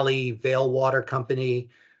Oro Valley, Vale Water Company,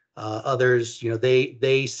 others,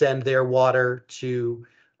 they send their water to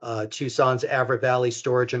Tucson's Avra Valley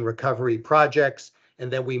Storage and Recovery projects,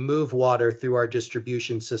 and then we move water through our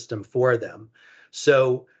distribution system for them.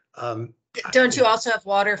 So don't you also have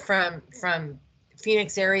water from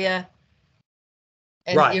Phoenix area?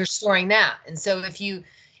 And right. You're storing that. And so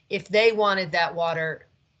if they wanted that water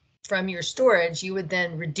from your storage, you would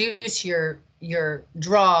then reduce your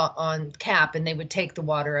draw on CAP, and they would take the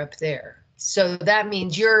water up there. So that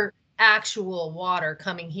means your actual water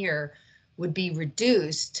coming here would be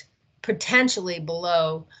reduced potentially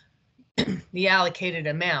below the allocated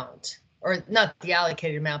amount, or not the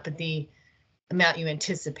allocated amount, but the amount you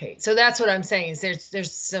anticipate. So that's what I'm saying is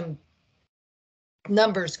there's some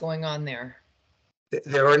numbers going on there.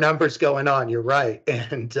 There are numbers going on. You're right,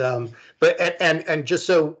 and but just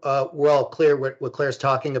so we're all clear what Claire's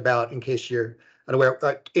talking about, in case you're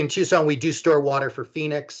unaware, in Tucson, we do store water for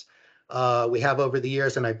Phoenix. We have over the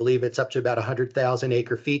years, and I believe it's up to about 100,000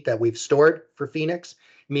 acre feet that we've stored for Phoenix,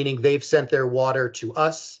 meaning they've sent their water to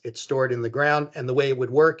us. It's stored in the ground. And the way it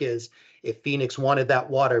would work is if Phoenix wanted that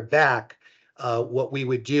water back, what we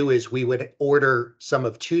would do is we would order some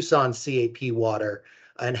of Tucson CAP water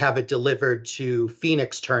and have it delivered to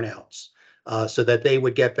Phoenix turnouts so that they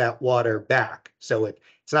would get that water back. So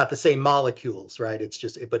it's not the same molecules, right? It's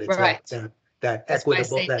just, but it's Right. that That's why I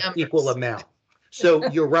equitable, say that equal numbers. amount. So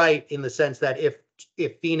you're right in the sense that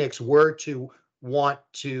if Phoenix were to want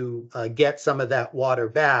to get some of that water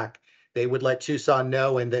back, they would let Tucson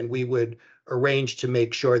know, and then we would arrange to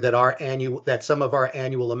make sure that that some of our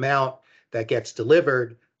annual amount that gets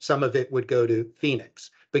delivered, some of it would go to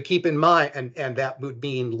Phoenix. But keep in mind, and that would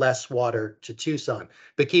mean less water to Tucson.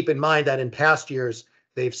 But keep in mind that in past years,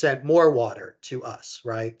 they've sent more water to us,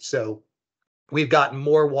 right? So we've gotten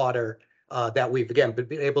more water that we've, again,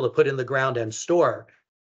 been able to put in the ground and store.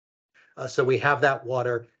 So we have that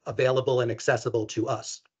water available and accessible to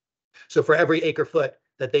us. So for every acre foot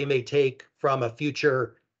that they may take from a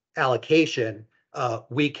future allocation,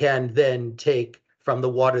 we can then take from the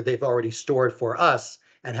water they've already stored for us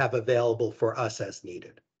and have available for us as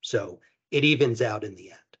needed. So it evens out in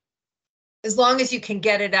the end. As long as you can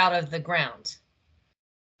get it out of the ground.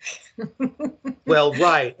 Well,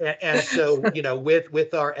 right. And so,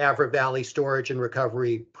 with our Avra Valley storage and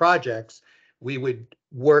recovery projects, we would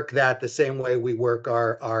work that the same way we work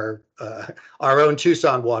our own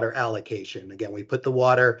Tucson water allocation. Again, we put the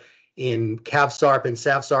water in CAVSARP and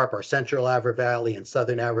SAVSARP, our Central Avra Valley and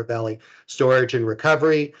Southern Avra Valley storage and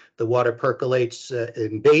recovery. The water percolates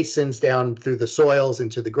in basins down through the soils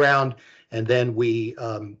into the ground, and then we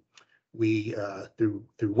through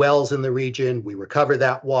wells in the region, we recover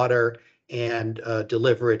that water and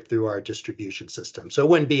deliver it through our distribution system. So it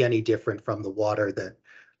wouldn't be any different from the water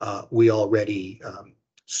that we already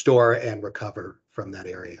store and recover from that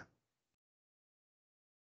area.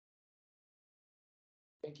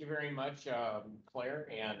 Thank you very much, Claire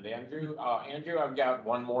and Andrew. Andrew, I've got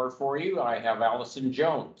one more for you. I have Allison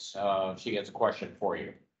Jones. She has a question for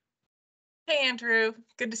you. Hey, Andrew,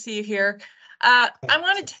 good to see you here. I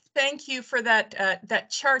wanted to thank you for that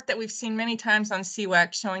chart that we've seen many times on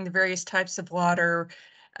CWAC showing the various types of water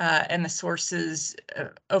and the sources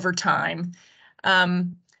over time.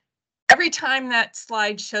 Every time that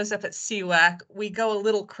slide shows up at CWAC, we go a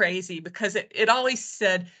little crazy because it always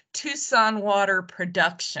said Tucson water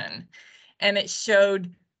production, and it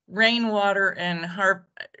showed rainwater and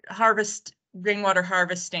rainwater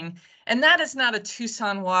harvesting, and that is not a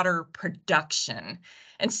Tucson water production.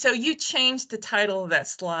 And so you changed the title of that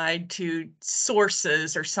slide to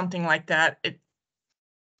sources or something like that. It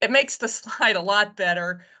makes the slide a lot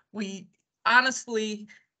better. We honestly,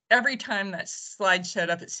 every time that slide showed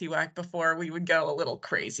up at CWAC before, we would go a little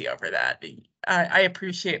crazy over that. I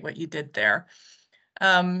appreciate what you did there.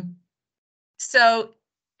 So,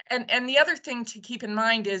 and the other thing to keep in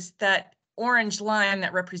mind is that orange line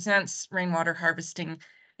that represents rainwater harvesting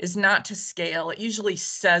is not to scale. It usually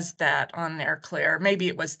says that on there, Claire. Maybe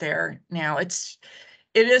it was there now. It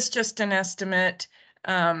is just an estimate.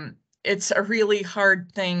 It's a really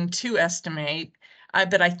hard thing to estimate,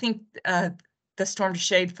 but I think the Storm to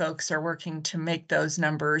Shade folks are working to make those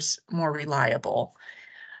numbers more reliable.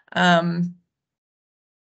 And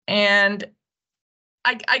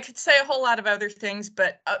I could say a whole lot of other things,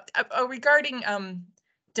 but regarding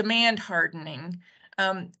demand hardening,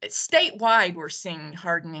 statewide, we're seeing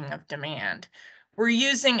hardening of demand. We're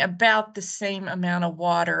using about the same amount of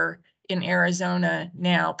water in Arizona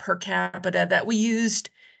now per capita that we used,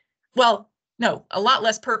 well, no, a lot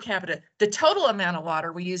less per capita. The total amount of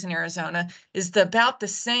water we use in Arizona is about the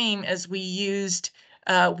same as we used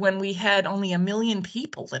when we had only 1 million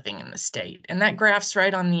people living in the state. And that graph's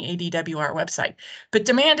right on the ADWR website. But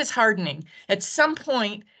demand is hardening. At some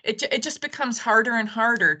point, it just becomes harder and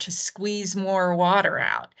harder to squeeze more water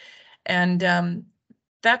out. And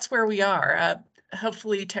that's where we are.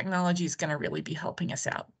 Hopefully technology is going to really be helping us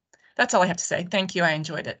out. That's all I have to say. Thank you. I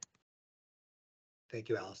enjoyed it. Thank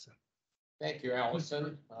you, Allison. Thank you,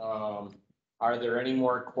 Allison. Are there any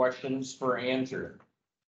more questions for Andrew?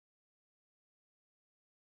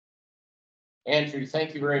 Andrew,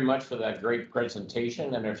 thank you very much for that great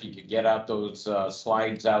presentation. And if you could get out those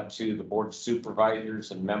slides out to the board of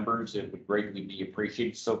supervisors and members, it would greatly be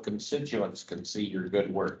appreciated so constituents can see your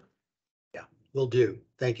good work. Yeah, will do.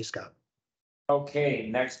 Thank you, Scott. Okay,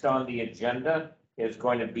 next on the agenda is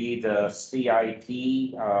going to be the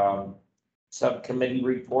CIP subcommittee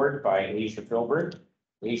report by Asia Filbert.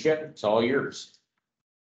 Asia, it's all yours.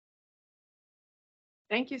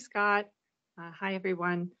 Thank you, Scott. Hi,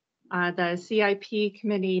 everyone. The CIP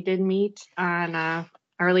committee did meet on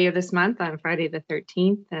earlier this month on Friday the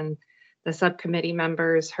 13th, and the subcommittee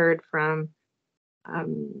members heard from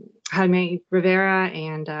Jaime Rivera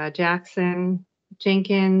and Jackson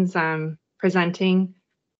Jenkins presenting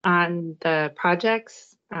on the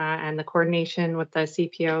projects and the coordination with the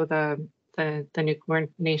CPO, the new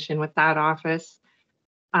coordination with that office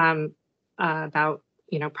about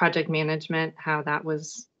project management, how that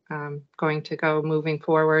was going to go moving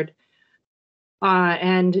forward.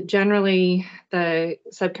 And generally, the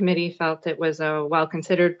subcommittee felt it was a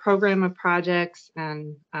well-considered program of projects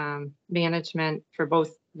and management for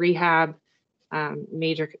both rehab,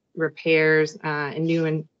 major repairs, and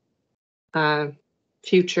new and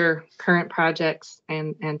future current projects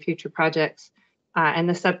and future projects. And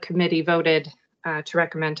the subcommittee voted to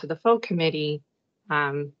recommend to the full committee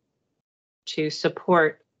to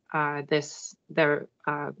support their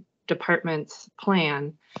department's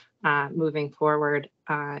plan moving forward.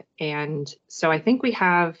 And so I think we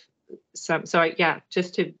have some,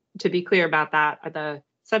 just to be clear about that, the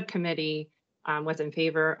subcommittee was in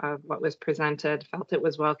favor of what was presented, felt it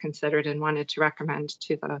was well considered, and wanted to recommend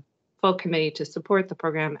to the full committee to support the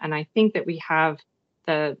program. And I think that we have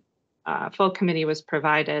the full committee was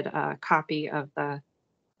provided a copy of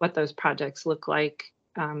what those projects look like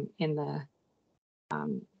in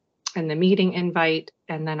the meeting invite.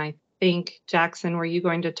 And then I think, Jackson, were you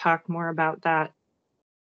going to talk more about that?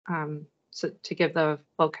 So to give the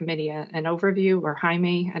full committee an overview, or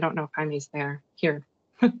Jaime? I don't know if Jaime's here.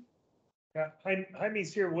 Yeah,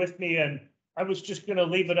 Jaime's here with me, and I was just going to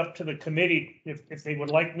leave it up to the committee if they would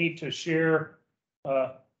like me to share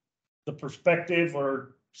the perspective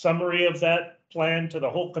or summary of that plan to the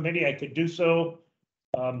whole committee. I could do so.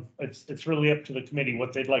 It's really up to the committee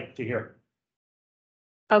what they'd like to hear.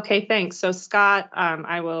 Okay, thanks. So Scott,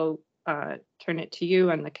 I will turn it to you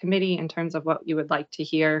and the committee in terms of what you would like to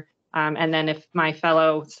hear. And then if my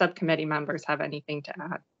fellow subcommittee members have anything to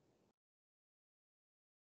add.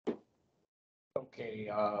 Okay,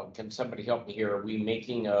 can somebody help me here? Are we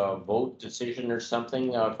making a vote decision or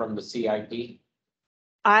something from the CIP?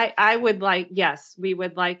 I would like, yes, we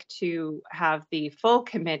would like to have the full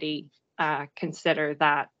committee consider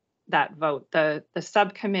that vote. The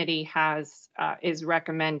subcommittee is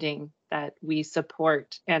recommending that we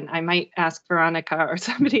support, and I might ask Veronica or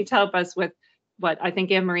somebody to help us with what I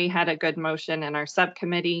think Anne Marie had a good motion in our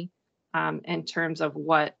subcommittee in terms of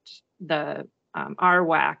what the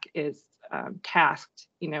RWAC is tasked,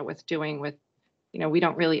 with doing with, we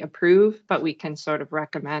don't really approve, but we can sort of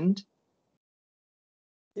recommend.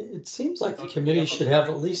 It seems like the committee should have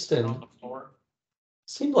at least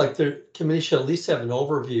seemed like the committee should at least have an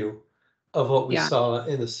overview of what we saw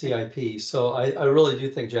in the CIP. So I really do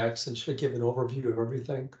think Jackson should give an overview of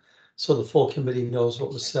everything so the full committee knows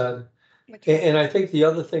what was said. And I think the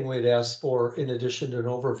other thing we'd ask for, in addition to an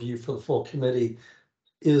overview for the full committee,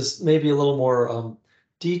 is maybe a little more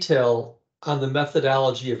detail on the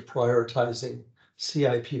methodology of prioritizing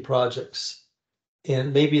CIP projects.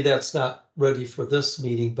 And maybe that's not ready for this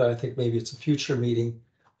meeting, but I think maybe it's a future meeting.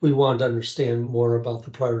 We want to understand more about the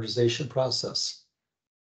prioritization process.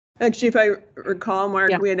 Actually, if I recall,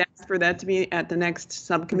 Mark, we had asked for that to be at the next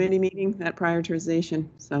subcommittee meeting, that prioritization.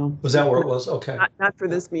 So was that where it was? Okay. Not for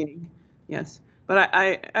this meeting. Yes, but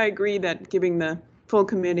I agree that giving the full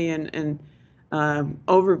committee and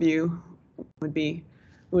overview would be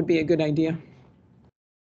a good idea.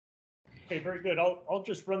 Okay, very good. I'll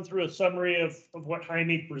just run through a summary of what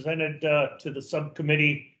Jaime presented to the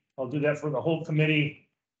subcommittee. I'll do that for the whole committee.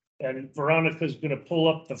 And Veronica's going to pull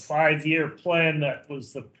up the 5-year plan that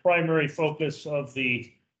was the primary focus of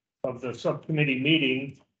the subcommittee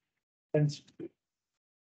meeting. And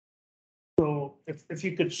so if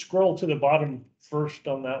you could scroll to the bottom first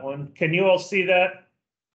on that one. Can you all see that?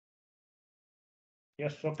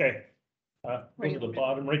 Yes, okay. Go to the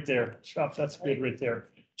bottom right there. Stop, that's good right there.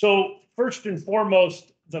 So first and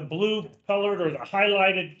foremost, the blue colored or the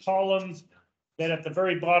highlighted columns that at the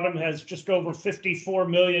very bottom has just over $54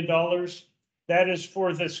 million. That is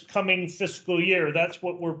for this coming fiscal year. That's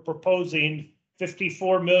what we're proposing,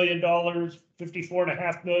 $54 million,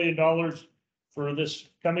 $54.5 million for this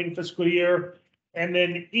coming fiscal year. And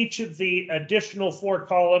then each of the additional 4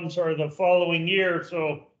 columns are the following year.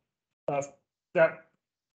 So that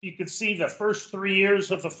you could see the first 3 years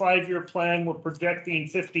of the 5-year plan, we're projecting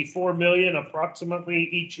 $54 million approximately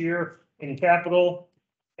each year in capital.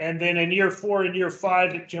 And then in year 4 and year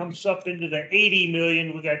 5, it jumps up into the 80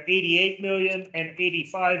 million. We got 88 million and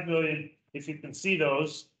 85 million, if you can see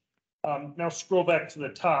those. Now scroll back to the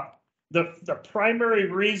top. The primary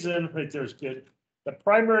reason, right there's good. the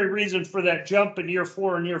primary reason for that jump in year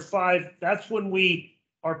 4 and year 5, that's when we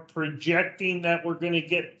are projecting that we're going to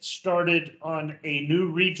get started on a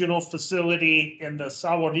new regional facility in the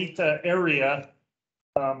Sahuarita area.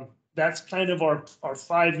 That's kind of our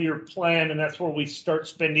 5-year plan, and that's where we start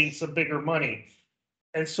spending some bigger money.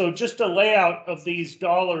 And so just a layout of these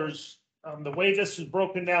dollars, the way this is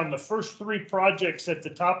broken down, the first 3 projects at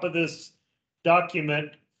the top of this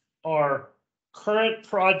document are current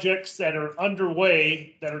projects that are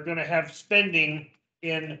underway that are going to have spending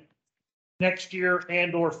in next year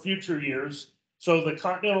and or future years. So the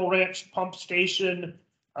Continental Ranch Pump Station,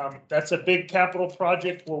 that's a big capital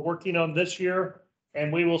project we're working on this year,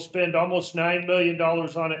 and we will spend almost $9 million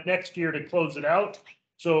on it next year to close it out.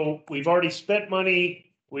 So we've already spent money.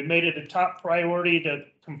 We made it a top priority to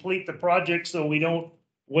complete the project so we don't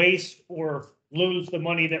waste or lose the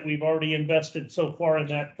money that we've already invested so far in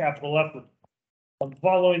that capital effort.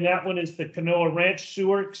 Following that one is the Canoa Ranch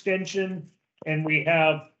Sewer Extension, and we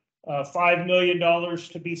have $5 million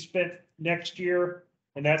to be spent next year.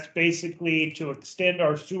 And that's basically to extend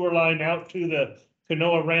our sewer line out to the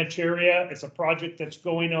Canoa Ranch area. It's a project that's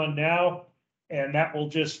going on now, and that will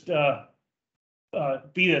just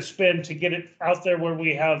be the spend to get it out there where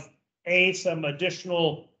we have some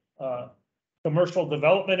additional commercial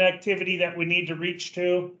development activity that we need to reach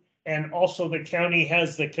to. And also the county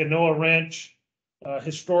has the Canoa Ranch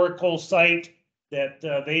historical site that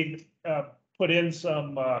they put in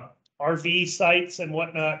some RV sites and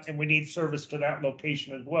whatnot, and we need service to that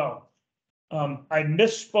location as well. I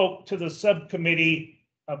misspoke to the subcommittee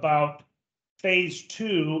about phase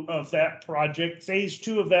 2 of that project. Phase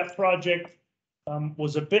 2 of that project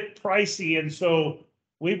was a bit pricey, and so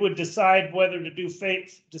we would decide whether to do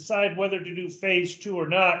phase 2 or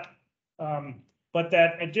not. But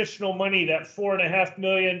that additional money, that $4.5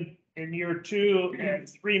 million in year 2 and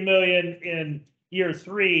 $3 million in year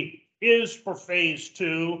 3, is for phase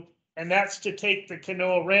 2, and that's to take the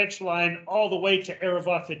Canoa Ranch line all the way to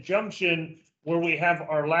Arivaca Junction, where we have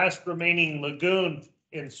our last remaining lagoon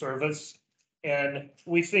in service. And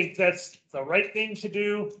we think that's the right thing to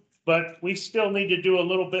do, but we still need to do a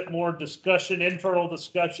little bit more discussion, internal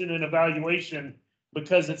discussion and evaluation,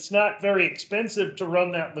 because it's not very expensive to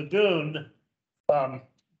run that lagoon.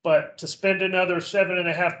 But to spend another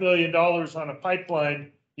 $7.5 million on a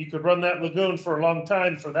pipeline, you could run that lagoon for a long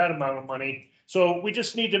time for that amount of money. So we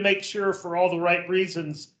just need to make sure, for all the right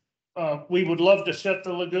reasons, we would love to shut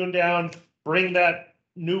the lagoon down, bring that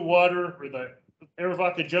new water, or the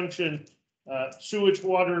Arivaca Junction sewage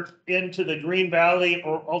water, into the Green Valley,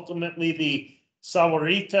 or ultimately the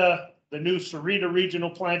Sahuarita, the new Sarita regional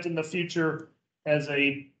plant in the future, as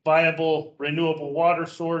a viable renewable water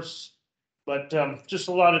source. But just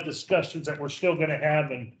a lot of discussions that we're still going to have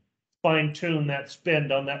and fine tune that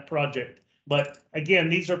spend on that project. But again,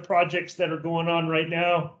 these are projects that are going on right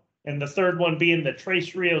now. And the third one being the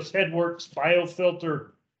Tres Rios Headworks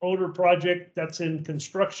biofilter odor project that's in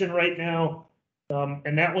construction right now.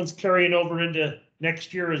 And that one's carrying over into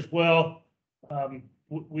next year as well.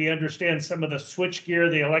 We understand some of the switchgear,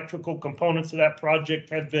 the electrical components of that project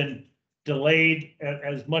have been delayed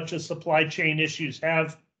as much as supply chain issues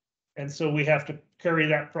have. And so we have to carry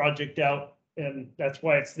that project out, and that's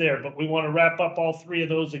why it's there. But we want to wrap up all 3 of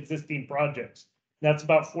those existing projects. That's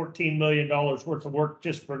about $14 million worth of work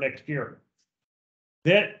just for next year.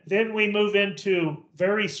 Then we move into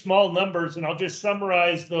very small numbers, and I'll just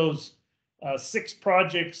summarize those 6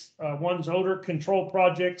 projects. One's odor control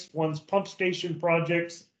projects, one's pump station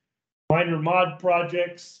projects, minor mod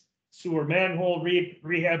projects, sewer manhole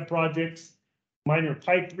rehab projects, minor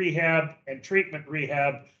pipe rehab, and treatment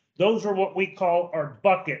rehab. Those are what we call our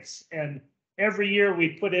buckets. And every year we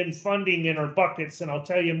put in funding in our buckets, and I'll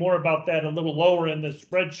tell you more about that a little lower in this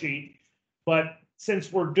spreadsheet. But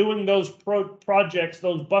since we're doing those projects,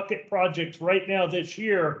 those bucket projects right now this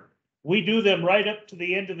year, we do them right up to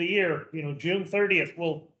the end of the year. You know, June 30th,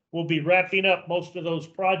 we'll be wrapping up most of those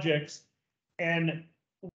projects. And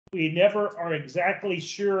we never are exactly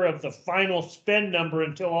sure of the final spend number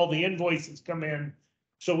until all the invoices come in.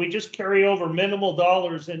 So we just carry over minimal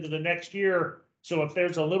dollars into the next year. So if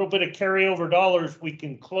there's a little bit of carryover dollars, we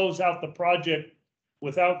can close out the project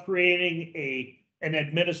without creating an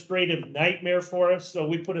administrative nightmare for us. So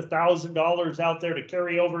we put $1,000 out there to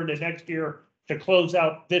carry over into next year to close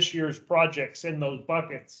out this year's projects in those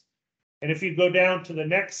buckets. And if you go down to the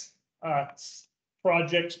next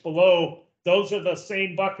projects below, those are the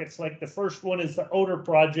same buckets. Like the first one is the odor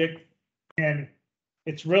project, and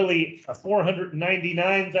it's really a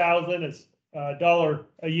 $499,000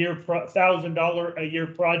 a year, $1,000 a year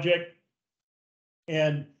project.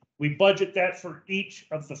 And we budget that for each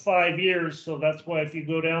of the 5 years. So that's why if you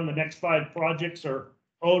go down, the next 5 projects are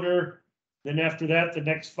odor. Then after that, the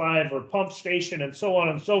next 5 are pump station and so on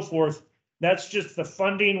and so forth. That's just the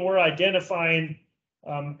funding we're identifying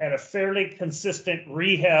at a fairly consistent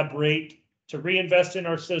rehab rate to reinvest in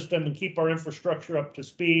our system and keep our infrastructure up to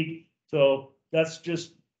speed. So that's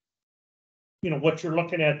just, what you're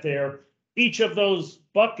looking at there. Each of those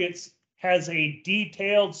buckets has a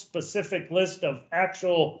detailed, specific list of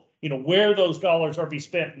actual, where those dollars are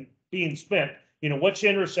being spent. Which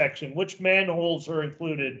intersection, which manholes are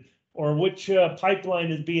included, or which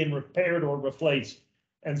pipeline is being repaired or replaced,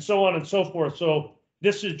 and so on and so forth. So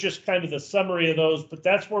this is just kind of the summary of those, but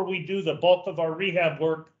that's where we do the bulk of our rehab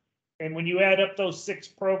work. And when you add up those 6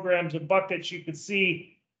 programs and buckets, you can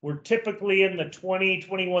see we're typically in the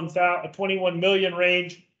 21 million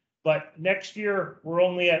range, but next year we're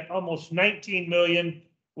only at almost 19 million.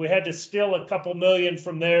 We had to steal a couple million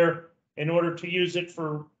from there in order to use it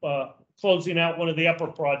for closing out one of the upper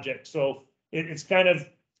projects. So it's kind of,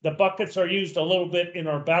 the buckets are used a little bit in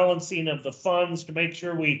our balancing of the funds to make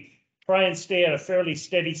sure we try and stay at a fairly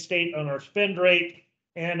steady state on our spend rate.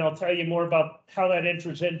 And I'll tell you more about how that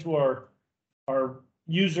enters into our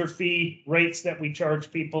user fee rates that we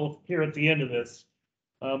charge people here at the end of this.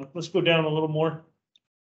 Let's go down a little more.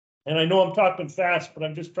 And I know I'm talking fast, but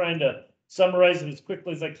I'm just trying to summarize it as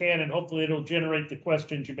quickly as I can, and hopefully it'll generate the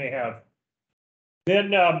questions you may have.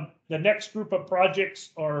 Then the next group of projects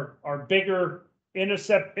are bigger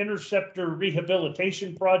interceptor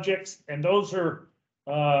rehabilitation projects, and those are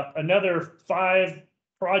another 5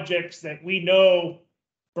 projects that we know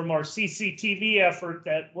from our CCTV effort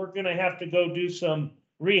that we're going to have to go do some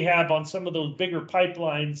rehab on some of those bigger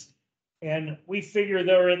pipelines. And we figure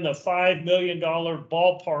they're in the $5 million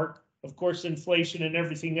ballpark. Of course, inflation and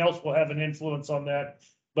everything else will have an influence on that.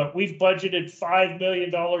 But we've budgeted $5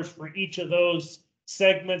 million for each of those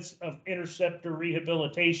segments of interceptor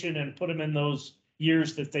rehabilitation and put them in those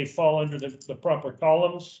years that they fall under the proper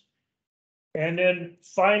columns. And then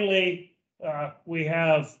finally, we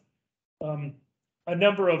have a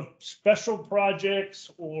number of special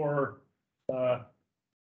projects or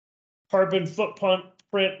carbon footprint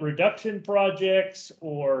reduction projects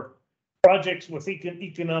or projects with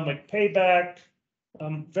economic payback,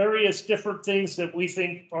 various different things that we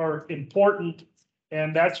think are important.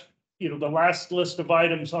 And that's, the last list of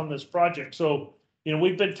items on this project. So,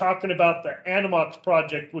 we've been talking about the Animox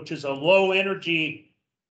project, which is a low energy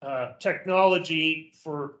technology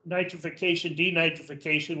for nitrification,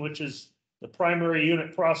 denitrification, which is the primary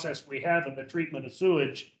unit process we have in the treatment of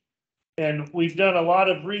sewage. And we've done a lot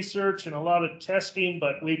of research and a lot of testing,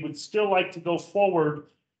 but we would still like to go forward.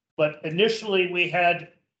 But initially we had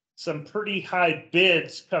some pretty high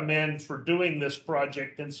bids come in for doing this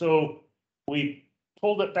project. And so we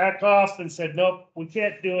pulled it back off and said, nope, we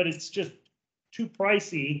can't do it. It's just too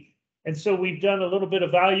pricey. And so we've done a little bit of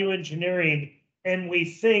value engineering, and we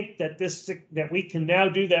think that that we can now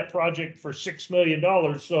do that project for $6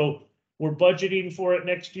 million. So we're budgeting for it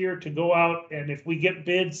next year to go out, and if we get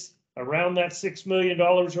bids around that $6 million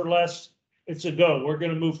or less, it's a go. We're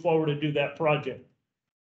going to move forward and do that project.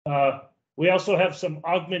 We also have some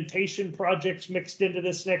augmentation projects mixed into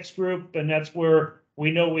this next group, and that's where we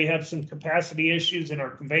know we have some capacity issues in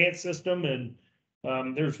our conveyance system, and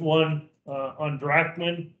there's one on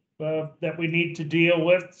Drachman that we need to deal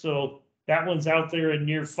with. So that one's out there in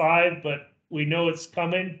year 5, but we know it's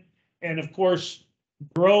coming. And of course,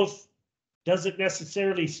 growth doesn't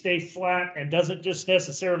necessarily stay flat and doesn't just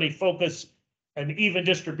necessarily focus an even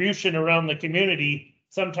distribution around the community.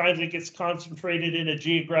 Sometimes it gets concentrated in a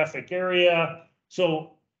geographic area.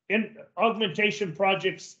 So augmentation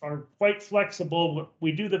projects are quite flexible.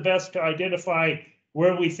 We do the best to identify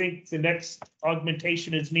where we think the next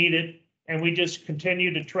augmentation is needed. And we just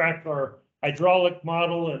continue to track our hydraulic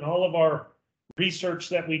model and all of our research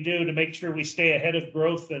that we do to make sure we stay ahead of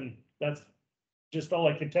growth. And that's just all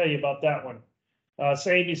I can tell you about that one.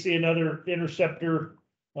 Same, you see another interceptor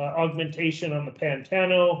augmentation on the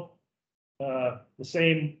Pantano. The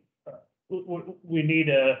same, we need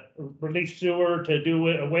a relief sewer to do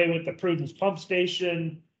away with the Prudence pump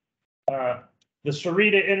station. The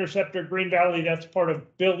Sarita Interceptor Green Valley, that's part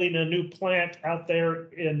of building a new plant out there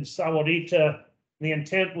in Sahuarita. The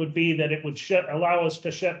intent would be that it would allow us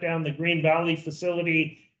to shut down the Green Valley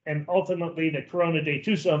facility and ultimately the Corona de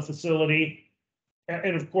Tucson facility.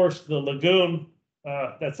 And of course, the lagoon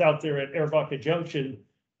that's out there at Ervaca Junction.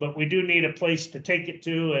 But we do need a place to take it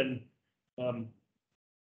to, and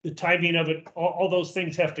the timing of it, all those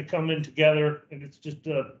things have to come in together. And it's just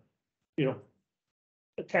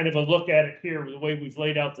kind of a look at it here, the way we've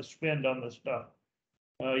laid out the spend on this stuff.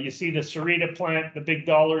 You see the Sarita plant, the big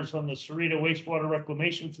dollars on the Sarita Wastewater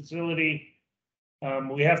Reclamation Facility.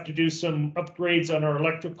 We have to do some upgrades on our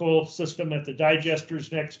electrical system at the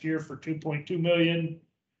digesters next year for 2.2 million.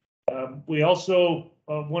 We also,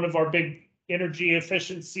 one of our big energy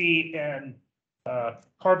efficiency and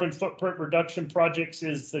carbon footprint reduction projects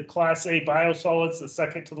is the Class A biosolids, the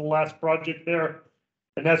second to the last project there.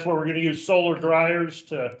 And that's where we're going to use solar dryers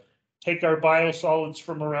to take our biosolids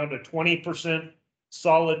from around a 20%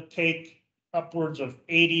 solid cake upwards of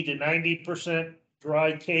 80 to 90%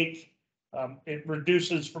 dry cake. It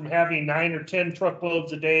reduces from having 9 or 10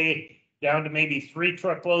 truckloads a day down to maybe 3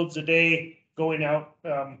 truckloads a day going out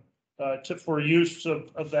for use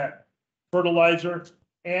of that fertilizer.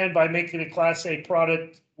 And by making a Class A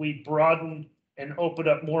product, we broaden and open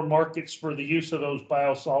up more markets for the use of those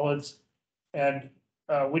biosolids. And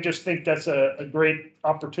we just think that's a great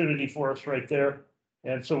opportunity for us right there.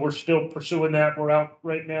 And so we're still pursuing that. We're out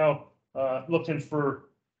right now looking for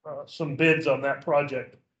some bids on that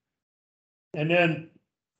project. And then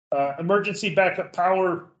emergency backup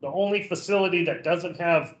power, the only facility that doesn't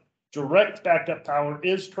have direct backup power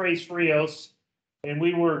is Tres Rios. And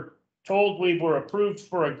we were told we were approved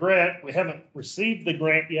for a grant. We haven't received the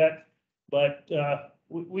grant yet, but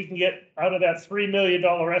we can get out of that $3 million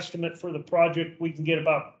estimate for the project, we can get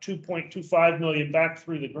about 2.25 million back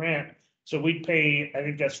through the grant. So we'd pay, I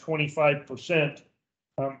think that's 25%.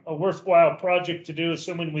 A worthwhile project to do,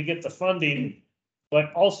 assuming we get the funding,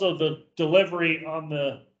 but also the delivery on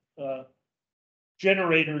the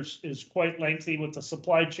generators is quite lengthy with the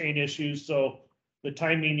supply chain issues. So the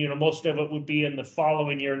timing, most of it would be in the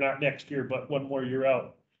following year, not next year, but one more year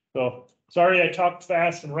out. So sorry I talked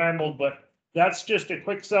fast and rambled, but that's just a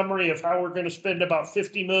quick summary of how we're going to spend about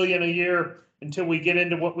 50 million a year until we get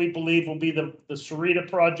into what we believe will be the Sarita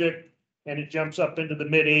project, and it jumps up into the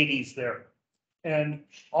mid 80s there. And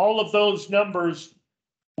all of those numbers,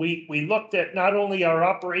 we looked at not only our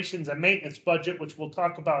operations and maintenance budget, which we'll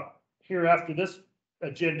talk about here after this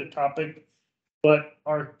agenda topic, but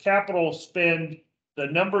our capital spend, the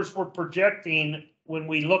numbers we're projecting when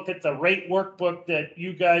we look at the rate workbook that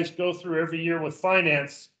you guys go through every year with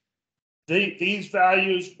finance, these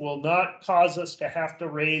values will not cause us to have to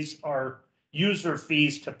raise our user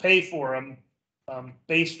fees to pay for them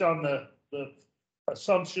based on the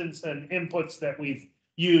assumptions and inputs that we've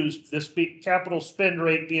used, this capital spend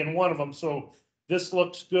rate being one of them. So this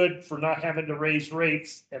looks good for not having to raise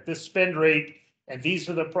rates at this spend rate. And these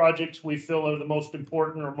are the projects we feel are the most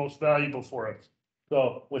important or most valuable for us.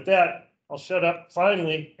 So with that, I'll shut up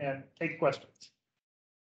finally and take questions.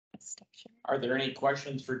 Are there any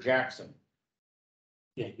questions for Jackson?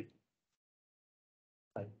 Yeah.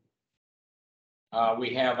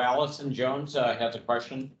 We have Allison Jones has a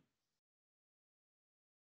question.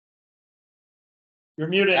 You're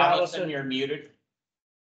muted, Allison, Allison. you're muted.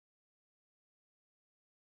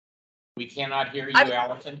 We cannot hear you,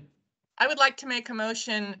 Allison. I would like to make a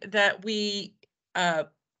motion that we go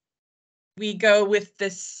with the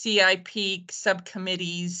CIP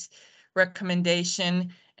subcommittee's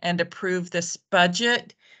recommendation and approve this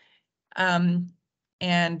budget.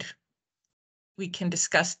 And we can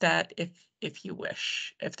discuss that if you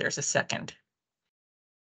wish, if there's a second. Is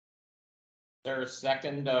there a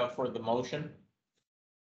second for the motion?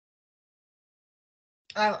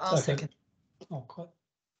 I'll second. Oh, cool.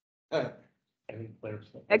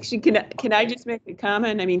 Actually, can I just make a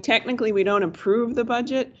comment? I mean, technically, we don't approve the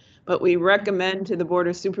budget, but we recommend to the Board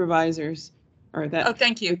of Supervisors, or that. Oh,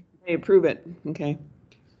 thank you. They approve it. Okay.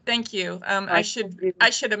 Thank you. I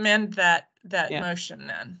should amend that motion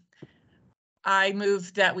then. I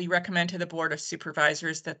move that we recommend to the Board of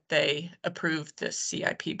Supervisors that they approve the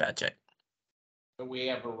CIP budget. So we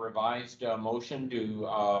have a revised motion. Do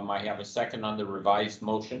I have a second on the revised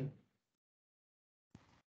motion?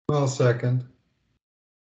 I'll second.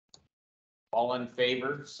 All in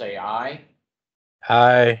favor, say aye.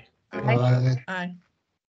 Aye. Aye. Aye.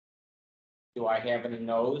 Do I have any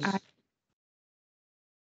noes? Aye.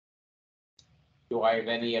 Do I have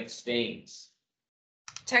any abstains?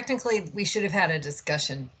 Technically, we should have had a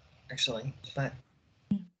discussion, actually, but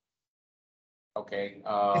Okay.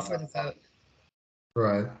 before the vote.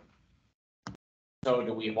 Right. So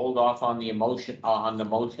do we hold off on the motion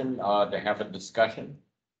to have a discussion?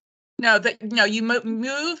 No, you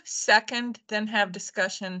move second, then have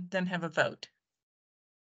discussion, then have a vote.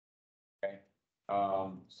 Okay.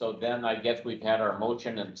 So then I guess we've had our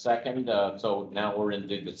motion and second. So now we're in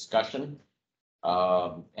the discussion.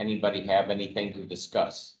 Anybody have anything to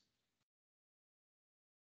discuss?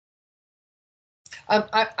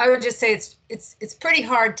 I would just say it's pretty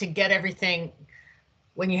hard to get everything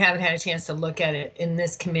when you haven't had a chance to look at it in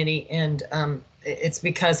this committee, and it's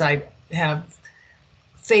because I have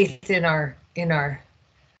faith in our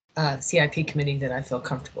CIP committee that I feel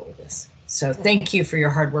comfortable with this. So thank you for your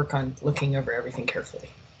hard work on looking over everything carefully.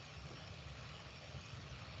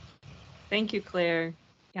 Thank you, Claire.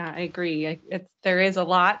 Yeah, I agree. There is a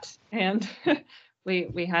lot, and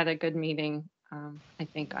we had a good meeting, I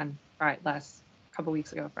think on last couple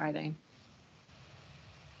weeks ago, Friday.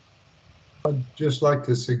 I'd just like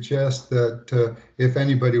to suggest that if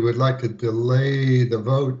anybody would like to delay the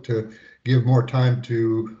vote to give more time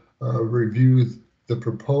to review the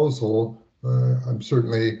proposal, I'm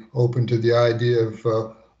certainly open to the idea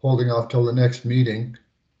of holding off till the next meeting.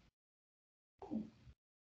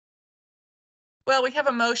 Well, we have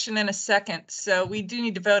a motion and a second, so we do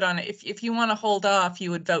need to vote on it. If you want to hold off, you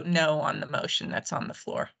would vote no on the motion that's on the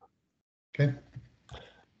floor. Okay.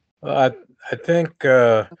 Well, I think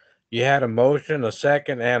you had a motion, a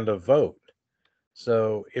second, and a vote.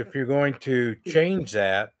 So if you're going to change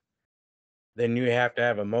that, then you have to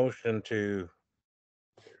have a motion to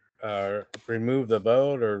remove the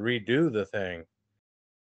vote or redo the thing.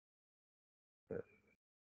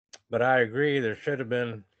 But I agree, there should have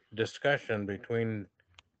been discussion between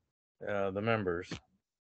the members.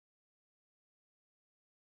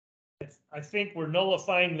 I think we're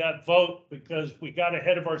nullifying that vote because we got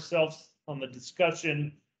ahead of ourselves on the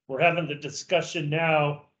discussion. We're having the discussion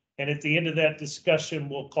now, and at the end of that discussion,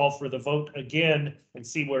 we'll call for the vote again and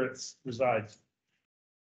see where it resides.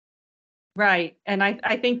 Right, and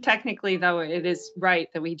I think technically, though, it is right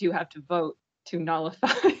that we do have to vote to nullify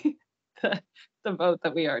the vote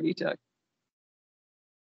that we already took.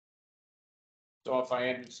 So if I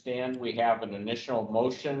understand, we have an initial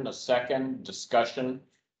motion, a second discussion,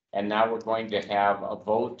 and now we're going to have a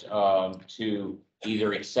vote to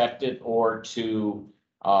either accept it or to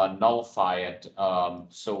nullify it,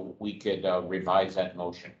 so we could revise that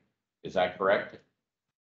motion. Is that correct?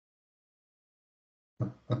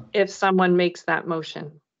 If someone makes that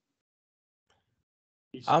motion.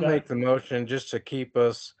 I'll make the motion just to keep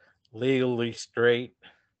us legally straight.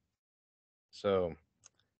 So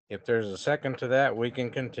if there's a second to that, we can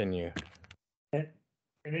continue. And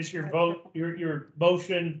is your vote, your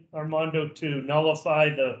motion, Armando, to nullify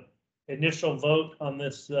the initial vote on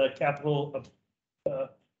this capital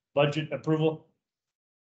budget approval?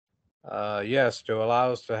 Yes, to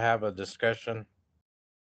allow us to have a discussion.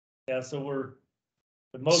 Yeah, so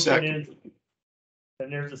the motion is,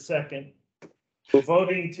 and there's a second. We're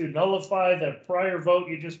voting to nullify the prior vote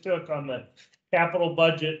you just took on the capital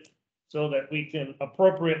budget so that we can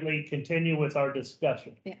appropriately continue with our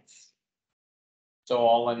discussion. Yes. So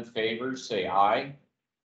all in favor, say aye.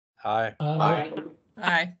 Aye. Aye.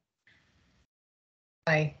 Aye.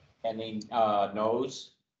 Aye. Any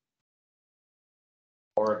noes?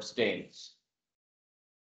 Or abstains?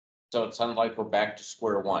 So it sounds like we're back to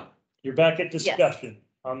square one. You're back at discussion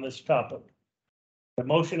on this topic. The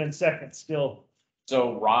motion and second still.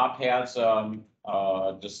 So Rob has a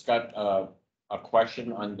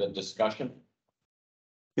question on the discussion.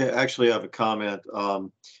 Yeah, actually, I have a comment.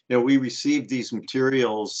 We received these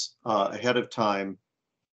materials ahead of time.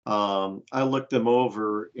 I looked them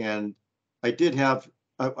over, and I did have.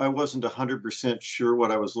 I wasn't 100% sure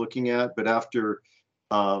what I was looking at, but after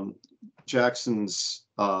Jackson's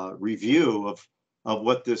review of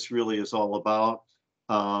what this really is all about,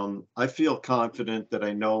 I feel confident that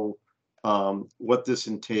I know what this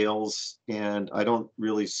entails, and I don't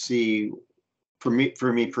really see. For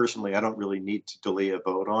me personally, I don't really need to delay a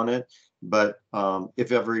vote on it, but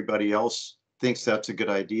if everybody else thinks that's a good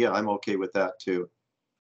idea, I'm okay with that too.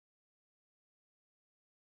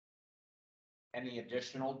 Any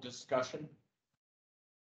additional discussion?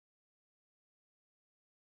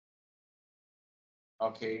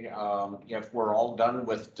 Okay, if we're all done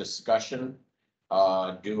with discussion,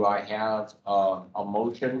 do I have a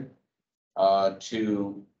motion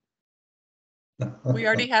to? We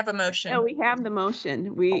already have a motion. No, we have the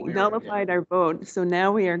motion. We Oh, we already nullified our vote. So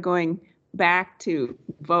now we are going back to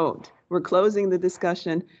vote. We're closing the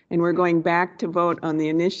discussion and we're going back to vote on the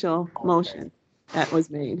initial motion that was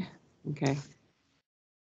made. Okay.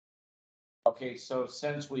 Okay, so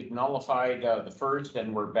since we've nullified the first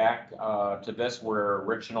and we're back to this, where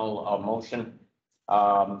original motion,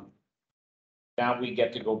 now we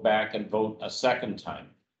get to go back and vote a second time.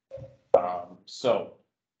 So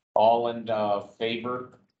all in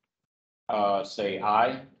favor, say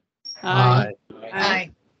aye. Aye.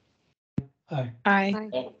 Aye. Aye.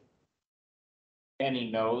 Aye.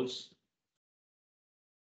 Any noes?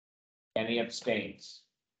 Any abstains?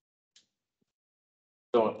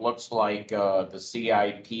 So it looks like the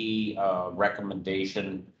CIP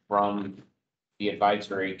recommendation from the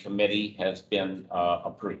advisory committee has been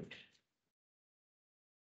approved.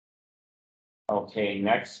 Okay,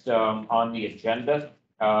 next on the agenda,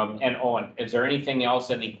 and Owen, is there anything else,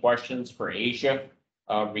 any questions for Asia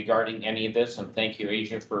regarding any of this? And thank you,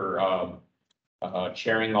 Asia, for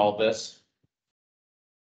sharing all this.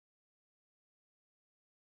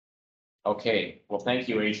 Okay, well, thank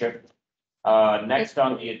you, Asia. Next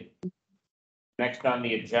on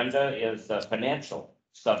the agenda is the financial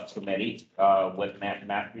subcommittee with Matt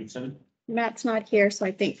Matthewson. Matt's not here, so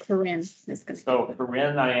I think Corinne is going to. So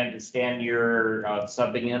Corinne, I understand you're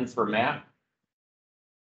subbing in for Matt.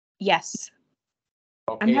 Yes.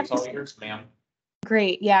 Okay, it's all yours, ma'am.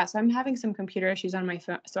 Great. Yeah. So I'm having some computer issues on my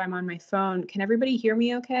phone. So I'm on my phone. Can everybody hear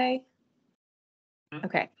me okay?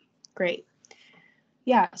 Okay, great.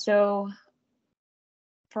 Yeah. So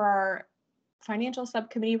for our financial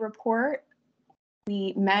subcommittee report,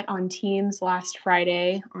 we met on Teams last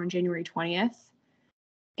Friday on January 20th.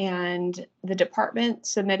 And the department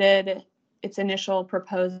submitted its initial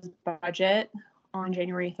proposed budget on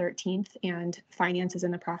January 13th, and finance is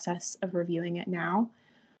in the process of reviewing it now.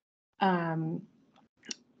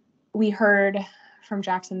 We heard from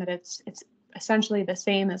Jackson that it's essentially the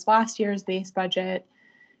same as last year's base budget,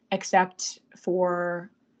 except for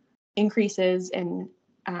increases in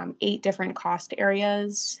 8 different cost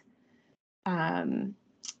areas. And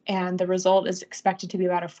the result is expected to be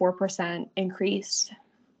about a 4% increase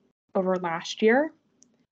over last year,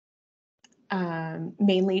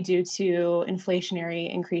 mainly due to inflationary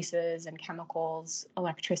increases in chemicals,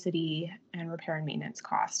 electricity, and repair and maintenance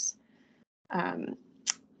costs. And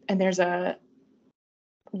there's a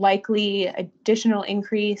likely additional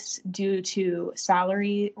increase due to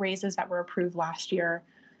salary raises that were approved last year.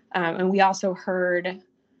 And we also heard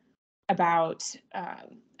about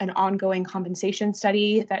an ongoing compensation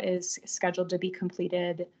study that is scheduled to be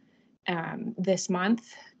completed this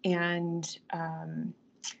month. And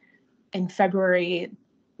in February,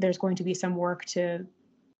 there's going to be some work to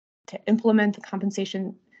implement the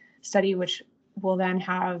compensation study, which will then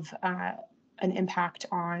have an impact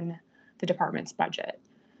on the department's budget.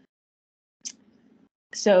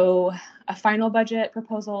 So a final budget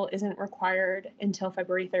proposal isn't required until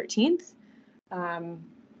February 13th,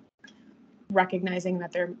 recognizing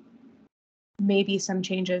that there may be some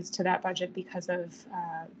changes to that budget because of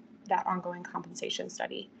that ongoing compensation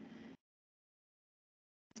study.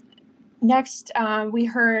 Next, we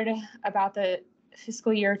heard about the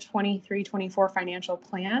fiscal year 23-24 financial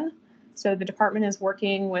plan. So the department is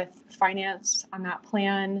working with finance on that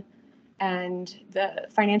plan, and the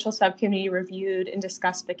financial subcommittee reviewed and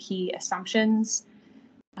discussed the key assumptions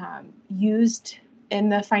used in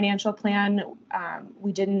the financial plan.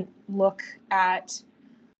 We didn't look at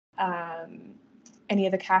any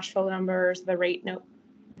of the cash flow numbers, the rate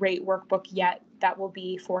workbook yet. That will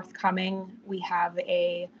be forthcoming. We have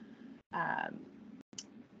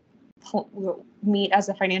we'll meet as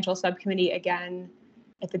a financial subcommittee again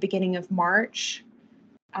at the beginning of March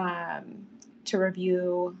to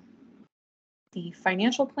review the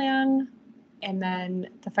financial plan, and then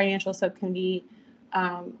the financial subcommittee,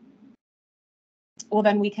 well,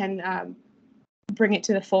 then we can bring it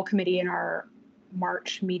to the full committee in our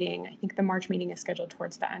March meeting. I think the March meeting is scheduled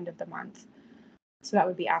towards the end of the month. So that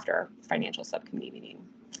would be after our financial subcommittee meeting.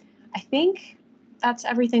 I think that's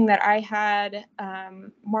everything that I had.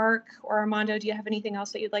 Mark or Armando, do you have anything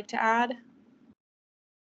else that you'd like to add?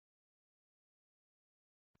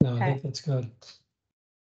 No, I think that's good.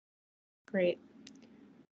 Great.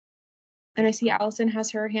 And I see Allison has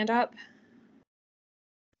her hand up.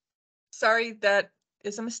 Sorry, that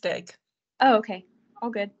is a mistake. Oh, okay. All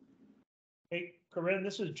good. Hey, Corinne,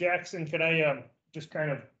 this is Jackson. Can I just kind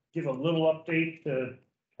of give a little update to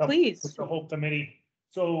help Please. with the whole committee?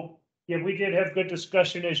 So, yeah, we did have good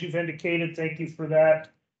discussion, as you've indicated. Thank you for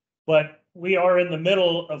that. But we are in the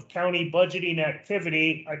middle of county budgeting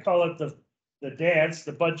activity. I call it the dance,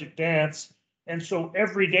 the budget dance. And so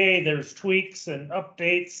every day there's tweaks and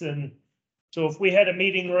updates. And so if we had a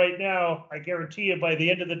meeting right now, I guarantee you by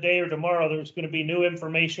the end of the day or tomorrow, there's going to be new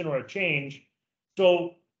information or a change.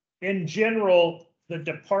 So in general, the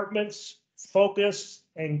department's focus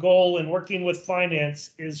and goal in working with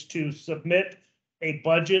finance is to submit a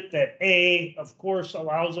budget that of course,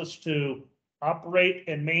 allows us to operate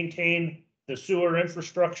and maintain the sewer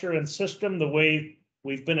infrastructure and system the way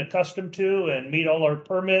we've been accustomed to, and meet all our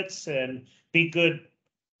permits and be good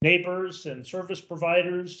neighbors and service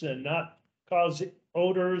providers and not cause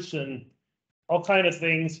odors and all kind of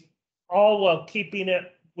things, all while keeping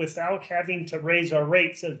it without having to raise our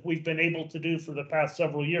rates as we've been able to do for the past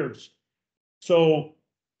several years. So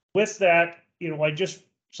with that, I just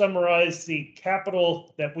summarized the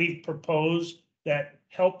capital that we've proposed that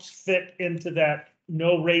helps fit into that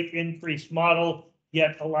no rate increase model,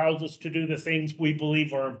 yet allows us to do the things we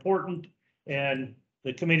believe are important. And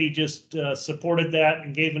the committee just supported that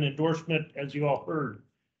and gave an endorsement, as you all heard.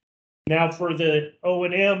 Now for the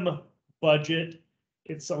O&M budget,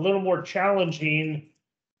 it's a little more challenging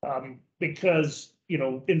because,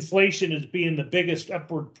 inflation is being the biggest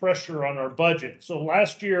upward pressure on our budget. So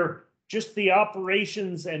last year, just the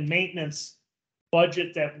operations and maintenance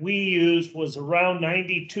budget that we used was around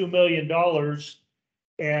 $92 million.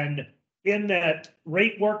 And in that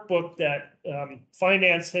rate workbook that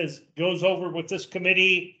finance goes over with this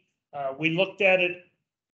committee, we looked at it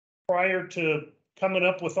prior to coming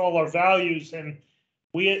up with all our values, and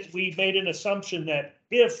we made an assumption that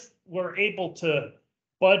if we're able to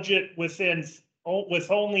budget with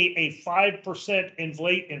only a 5%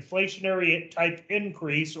 inflationary type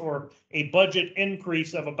increase, or a budget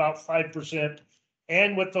increase of about 5%,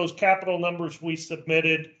 and with those capital numbers we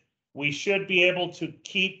submitted, we should be able to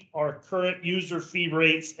keep our current user fee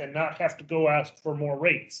rates and not have to go ask for more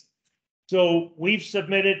rates. So we've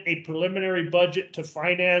submitted a preliminary budget to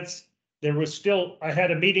finance. I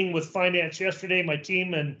had a meeting with finance yesterday. My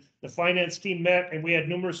team and the finance team met, and we had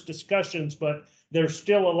numerous discussions, but there's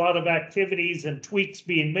still a lot of activities and tweaks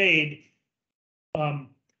being made.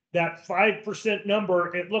 That 5%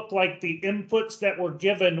 number, it looked like the inputs that were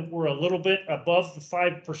given were a little bit above the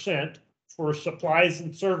 5% for supplies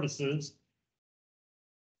and services.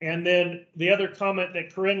 And then the other comment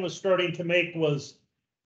that Corinne was starting to make was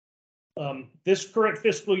this current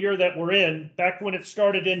fiscal year that we're in, back when it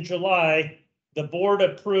started in July, the board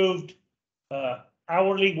approved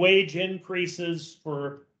hourly wage increases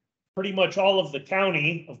for pretty much all of the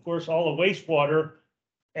county, of course, all of wastewater.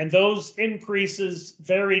 And those increases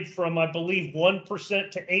varied from, I believe,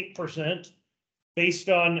 1% to 8% based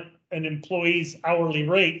on an employee's hourly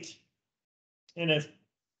rate. And if,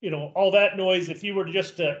 all that noise, if you were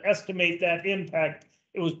just to estimate that impact,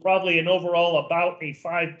 it was probably an overall about a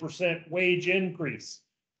 5% wage increase.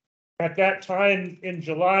 At that time in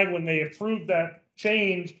July, when they approved that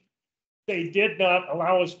change, they did not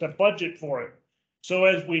allow us to budget for it. So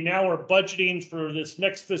as we now are budgeting for this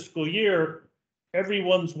next fiscal year,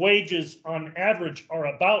 everyone's wages on average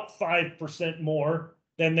are about 5% more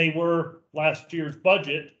than they were last year's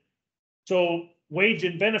budget. So wage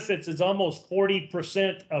and benefits is almost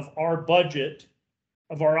 40% of our budget,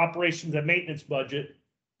 of our operations and maintenance budget.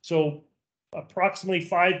 So approximately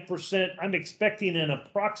 5%, I'm expecting an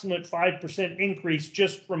approximate 5% increase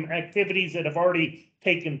just from activities that have already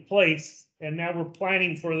taken place. And now we're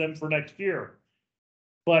planning for them for next year.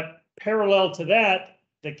 But parallel to that,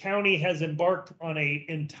 the county has embarked on an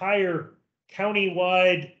entire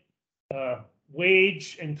countywide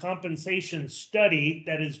wage and compensation study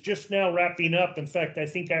that is just now wrapping up. In fact, I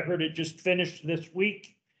think I heard it just finished this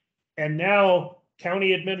week. And now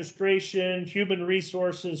county administration, human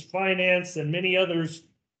resources, finance, and many others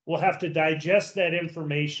will have to digest that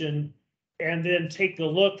information and then take a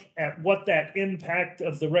look at what that impact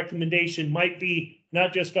of the recommendation might be,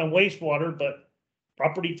 not just on wastewater, but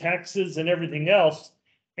property taxes and everything else,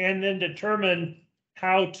 and then determine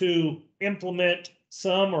how to implement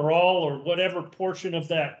some or all or whatever portion of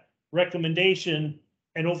that recommendation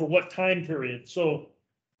and over what time period. So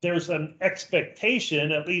there's an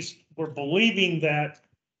expectation, at least we're believing, that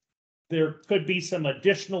there could be some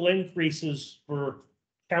additional increases for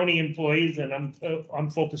county employees, and I'm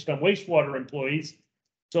focused on wastewater employees.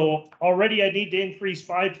 So already I need to increase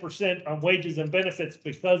 5% on wages and benefits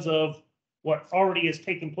because of what already has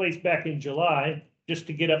taken place back in July, just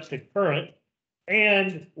to get up to current.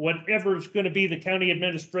 And whatever's going to be the county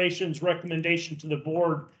administration's recommendation to the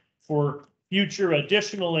board for future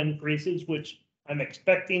additional increases, which I'm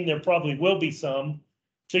expecting there probably will be some.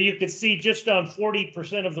 So you can see just on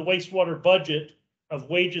 40% of the wastewater budget of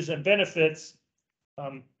wages and benefits,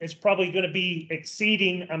 it's probably going to be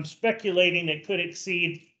exceeding, I'm speculating it could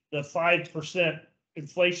exceed the 5%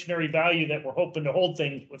 inflationary value that we're hoping to hold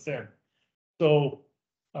things within. So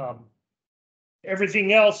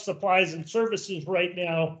everything else, supplies and services right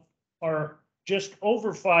now are just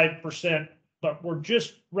over 5%, but we're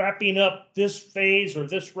just wrapping up this phase or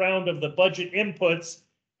this round of the budget inputs.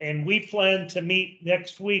 And we plan to meet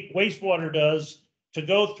next week, wastewater does, to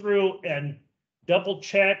go through and double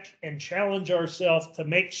check and challenge ourselves to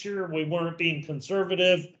make sure we weren't being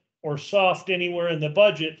conservative or soft anywhere in the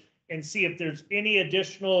budget, and see if there's any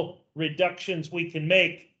additional reductions we can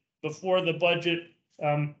make before the budget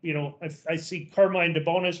You know, I see Carmine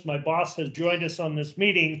DeBonis, my boss, has joined us on this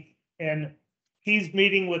meeting, and he's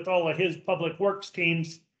meeting with all of his public works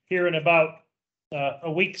teams here in about